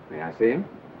 May I see him?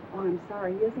 Oh, I'm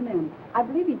sorry, he isn't in. I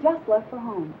believe he just left for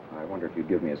home. I wonder if you'd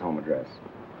give me his home address.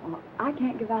 Well, I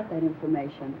can't give out that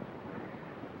information.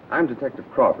 I'm Detective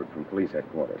Crawford from police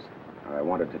headquarters. I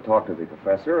wanted to talk to the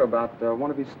professor about one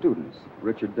of his students,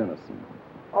 Richard Dennison.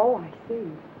 Oh, I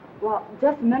see. Well,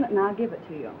 just a minute and I'll give it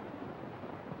to you.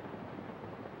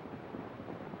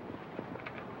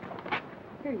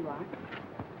 Here you are.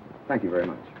 Thank you very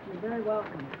much. You're very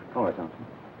welcome. All right, Thompson.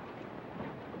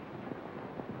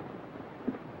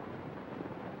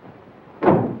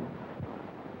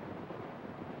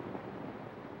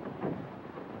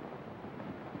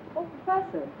 Oh,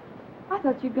 Professor, I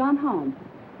thought you'd gone home.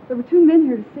 There were 2 men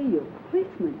here to see you,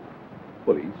 policemen.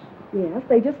 Police? Yes,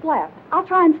 they just left. I'll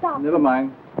try and stop Never them.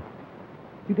 mind.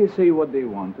 Did they say what they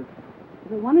wanted?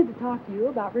 They wanted to talk to you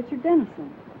about Richard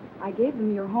Dennison. I gave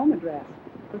them your home address.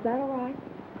 Was that all right?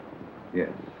 Yes.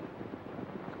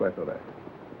 It's quite all right.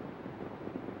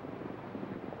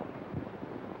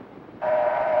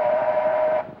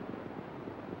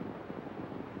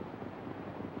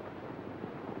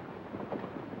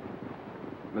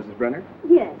 Mrs. Brenner,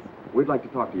 Yes, we'd like to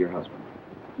talk to your husband.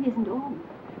 he isn't home,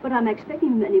 but I'm expecting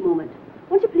him any moment.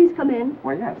 Won't you please come in?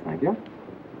 Why, yes, thank you.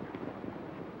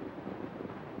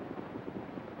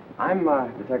 I'm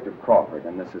Detective Crawford,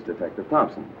 and this is Detective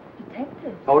Thompson.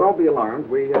 Detective? Oh, don't be alarmed.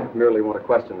 We merely want to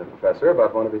question the professor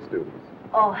about one of his students.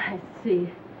 Oh, I see.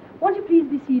 Won't you please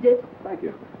be seated? Thank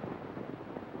you.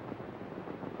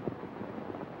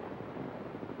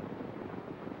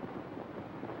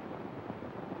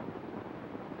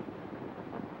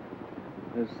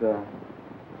 Is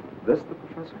this the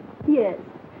professor? Yes.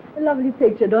 A lovely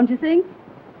picture, don't you think?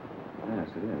 Yes,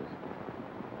 it is.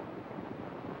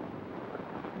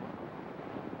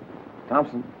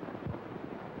 Thompson.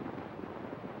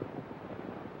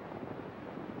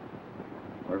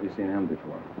 Where have you seen him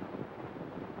before?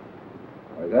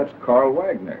 Why, that's Carl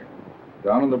Wagner,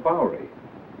 down in the Bowery.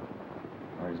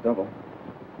 Or his double.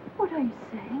 What are you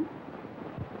saying?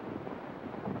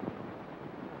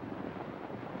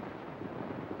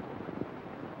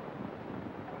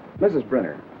 Mrs.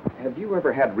 Brenner, have you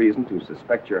ever had reason to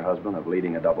suspect your husband of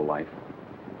leading a double life?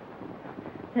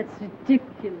 That's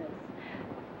ridiculous.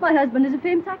 My husband is a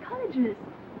famed psychologist.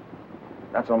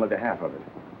 That's only the half of it.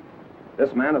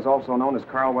 This man is also known as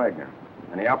Carl Wagner,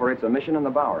 and he operates a mission in the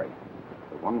Bowery,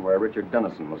 the one where Richard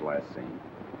Dennison was last seen.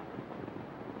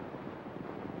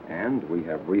 And we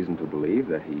have reason to believe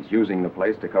that he's using the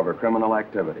place to cover criminal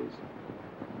activities.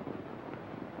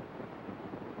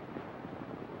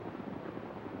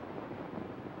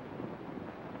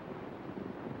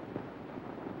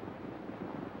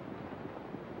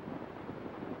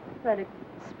 That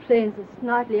explains his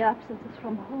nightly absences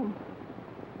from home.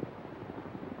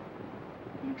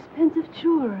 The expensive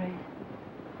jewelry.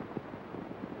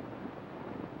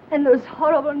 And those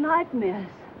horrible nightmares.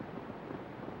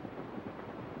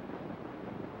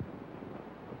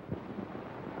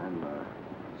 I'm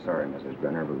sorry, Mrs.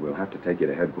 Brenner, but we'll have to take you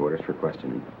to headquarters for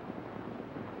questioning.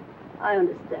 I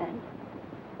understand.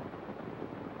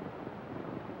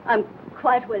 I'm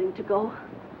quite willing to go.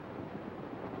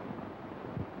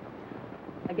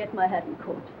 I get my hat and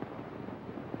coat.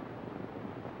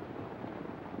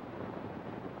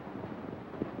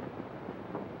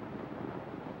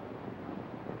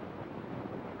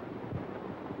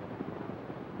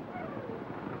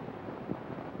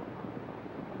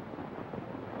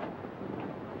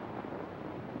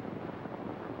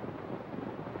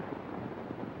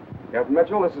 Captain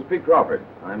Mitchell, this is Pete Crawford.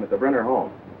 I'm at the Brenner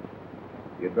home.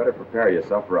 You'd better prepare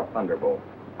yourself for a thunderbolt.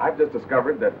 I've just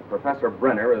discovered that Professor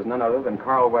Brenner is none other than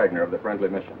Carl Wagner of the Friendly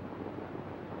Mission.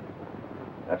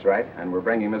 That's right, and we're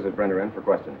bringing Mrs. Brenner in for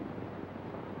questioning.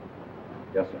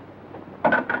 Yes,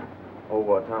 sir.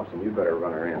 Oh, Thompson, you better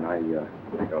run her in. I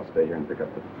think I'll stay here and pick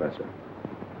up the professor.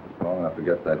 Long enough to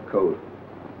get that coat.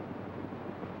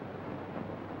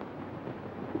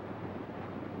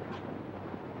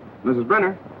 Mrs.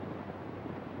 Brenner?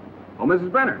 Oh,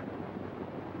 Mrs. Brenner.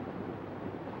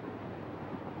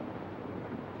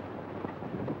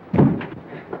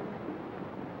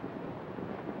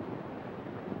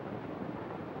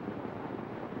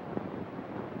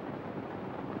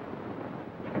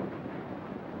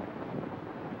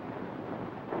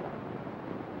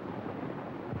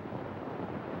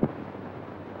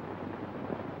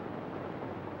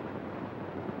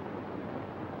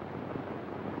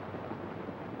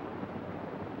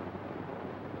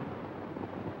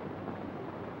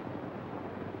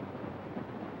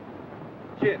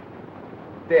 Jim.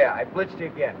 There, I blitzed you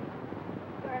again.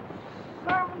 That's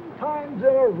 7 times in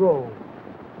a row.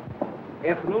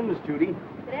 Afternoon, Miss Judy.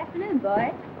 Good afternoon,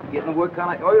 boy. Getting the work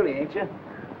kind of oily, ain't you?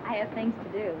 I have things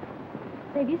to do.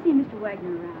 Say, have you seen Mr.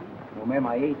 Wagner around? Well, ma'am,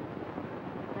 I ain't.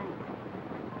 Thanks.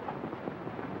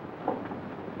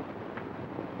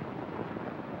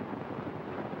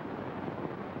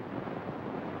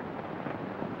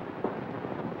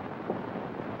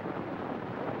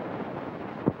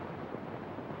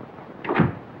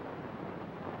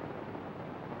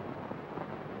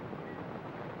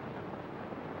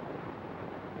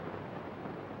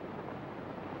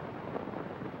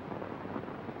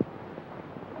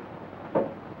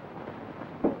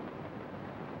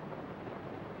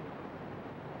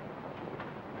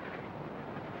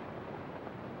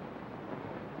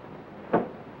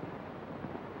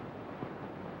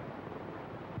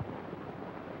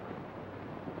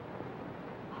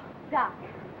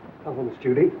 Hello, Miss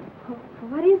Judy.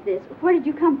 What is this? Where did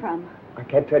you come from? I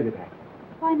can't tell you that.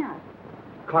 Why not?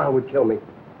 Carl would kill me.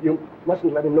 You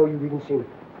mustn't let him know you've even seen it.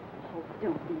 Oh,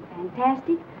 don't be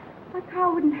fantastic. Why,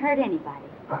 Carl wouldn't hurt anybody.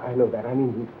 I know that. I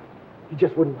mean, he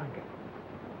just wouldn't like it.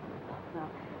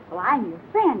 Well, I'm your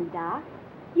friend, Doc.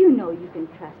 You know you can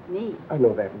trust me. I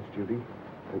know that, Miss Judy.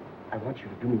 And I want you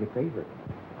to do me a favor.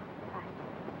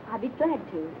 I'll be glad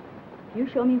to. You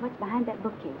show me what's behind that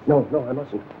bookcase. No, I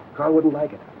mustn't. Carl wouldn't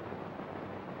like it.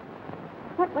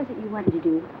 What was it you wanted to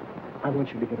do? I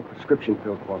want you to get a prescription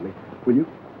filled for me. Will you?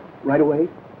 Right away?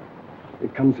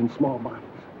 It comes in small bottles.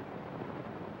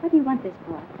 What do you want this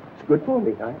for? It's good for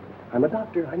me. I'm a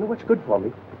doctor. I know what's good for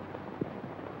me.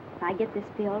 If I get this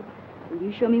filled, will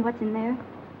you show me what's in there?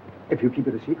 If you keep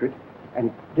it a secret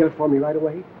and get it for me right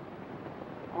away.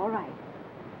 All right.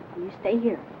 You stay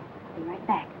here. I'll be right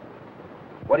back.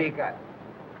 What do you got?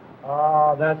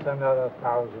 Oh, that's another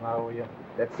 1,000 I owe you.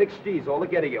 That's 6 G's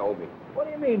altogether you owe me. What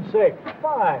do you mean 6?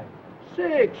 5.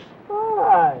 6.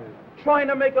 5. Trying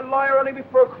to make a liar out of me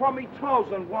for a crummy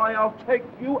 1,000. Why, I'll take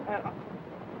you and...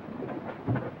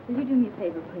 Will you do me a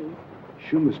favor, please?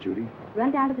 Sure, Miss Judy.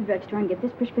 Run down to the drugstore and get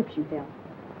this prescription filled.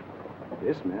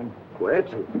 Yes, ma'am. Quite.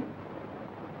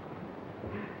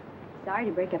 Sorry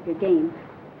to break up your game,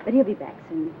 but he'll be back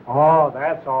soon. Oh,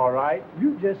 that's all right.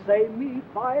 You just saved me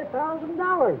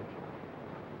 $5,000.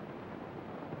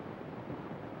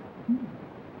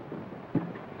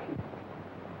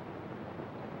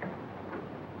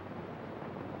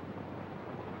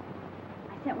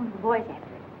 I sent one of the boys after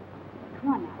it.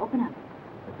 Come on now, open up.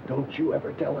 Don't you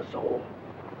ever tell a soul.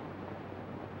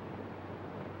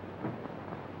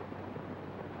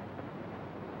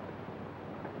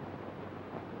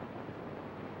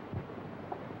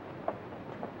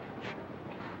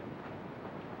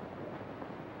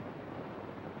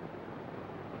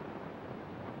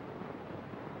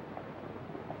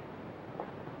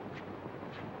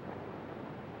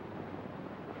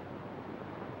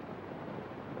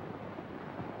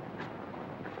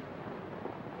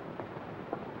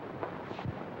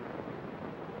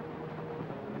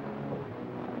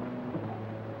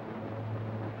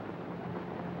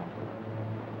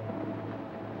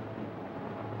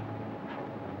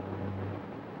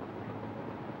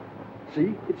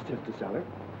 See? It's just a cellar.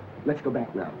 Let's go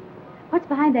back now. What's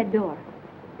behind that door?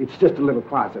 It's just a little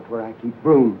closet where I keep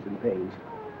brooms and things.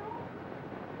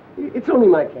 It's only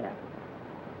my cat.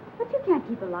 But you can't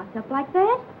keep her locked up like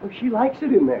that. Oh, she likes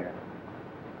it in there.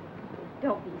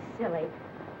 Don't be silly.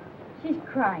 She's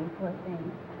crying, poor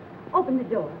thing. Open the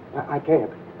door. I can't.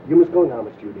 You must go now,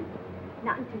 Miss Judy.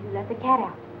 Not until you let the cat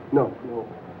out. No.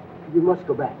 You must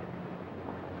go back.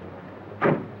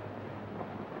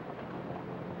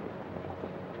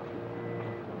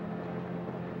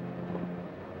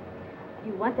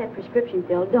 You want that prescription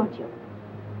filled, don't you?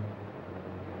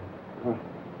 Huh.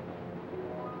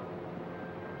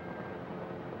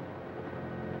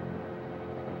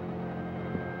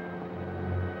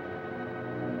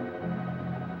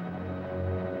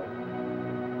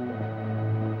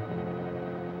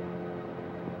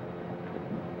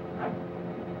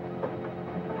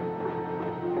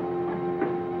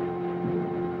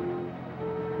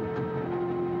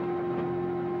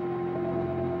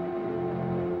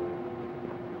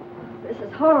 This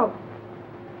is horrible.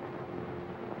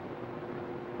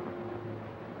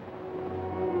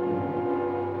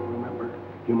 Remember,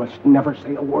 you must never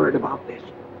say a word about this.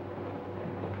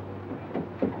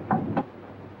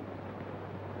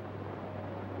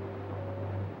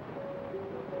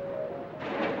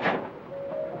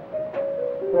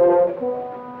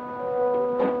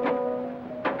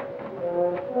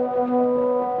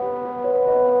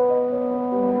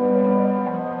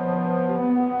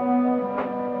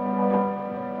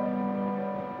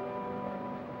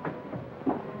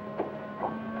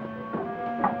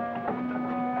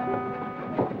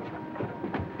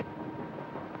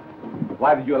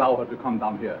 Why did you allow her to come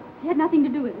down here? He had nothing to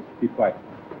do with it. Keep quiet.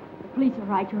 The police are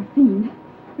right, you're a fiend.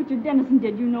 Richard Dennison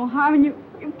did you no harm, and you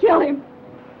killed him.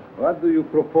 What do you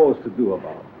propose to do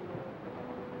about it?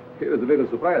 Here's a little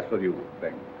surprise for you,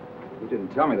 Frank. You didn't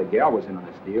tell me the gal was in on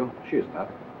this deal. She's not.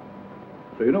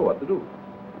 So you know what to do.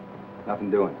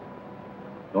 Nothing doing.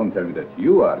 Don't tell me that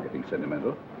you are getting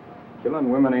sentimental.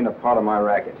 Killing women ain't a part of my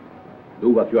racket. Do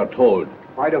what you are told.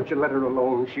 Why don't you let her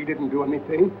alone? She didn't do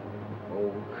anything.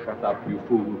 Oh, shut up, you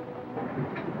fool.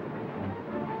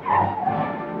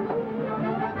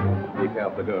 Take care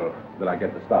of the girl till I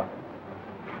get the stuff.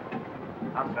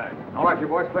 Outside. All right, you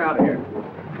boys, play out of here.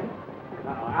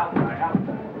 Outside.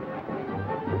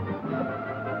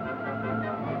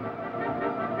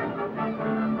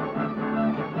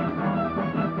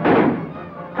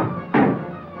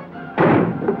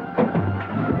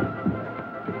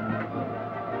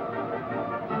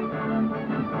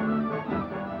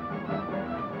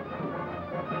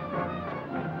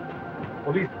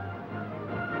 Police.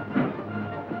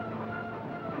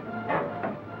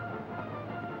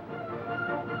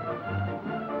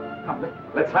 Come,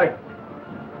 let's hurry.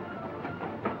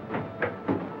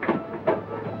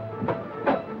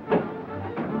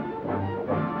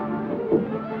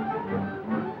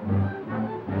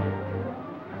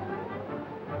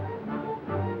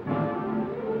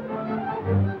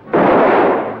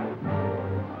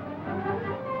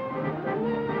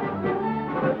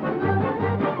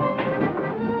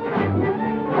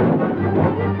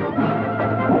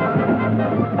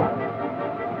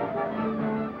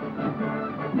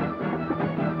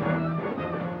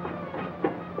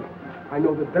 I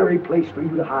know the very place for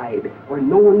you to hide, where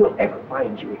no one will ever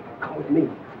find you. Come with me.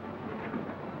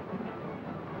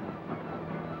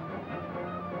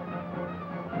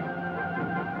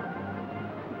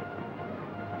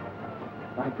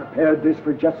 I prepared this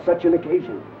for just such an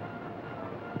occasion.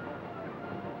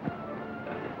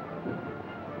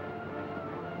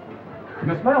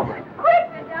 Miss Melvin.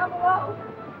 Quick! They're down below.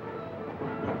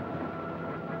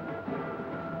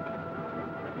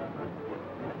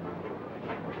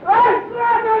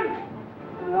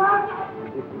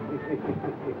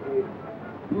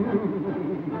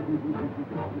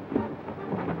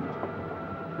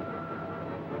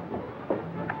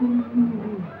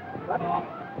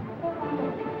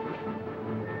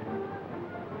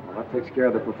 Well, that takes care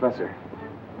of the professor.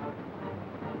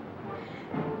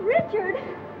 Richard!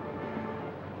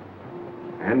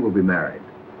 And we'll be married.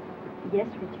 Yes,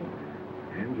 Richard.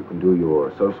 And you can do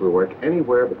your social work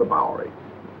anywhere but the Bowery.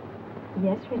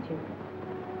 Yes, Richard.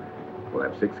 We'll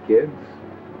have 6 kids,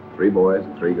 3 boys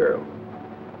and 3 girls.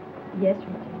 Yes,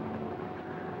 Richard.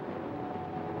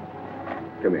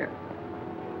 Come here.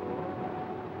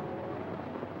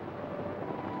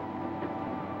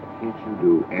 Can't you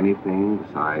do anything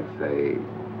besides say,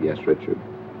 yes, Richard?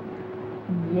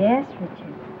 Yes,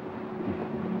 Richard.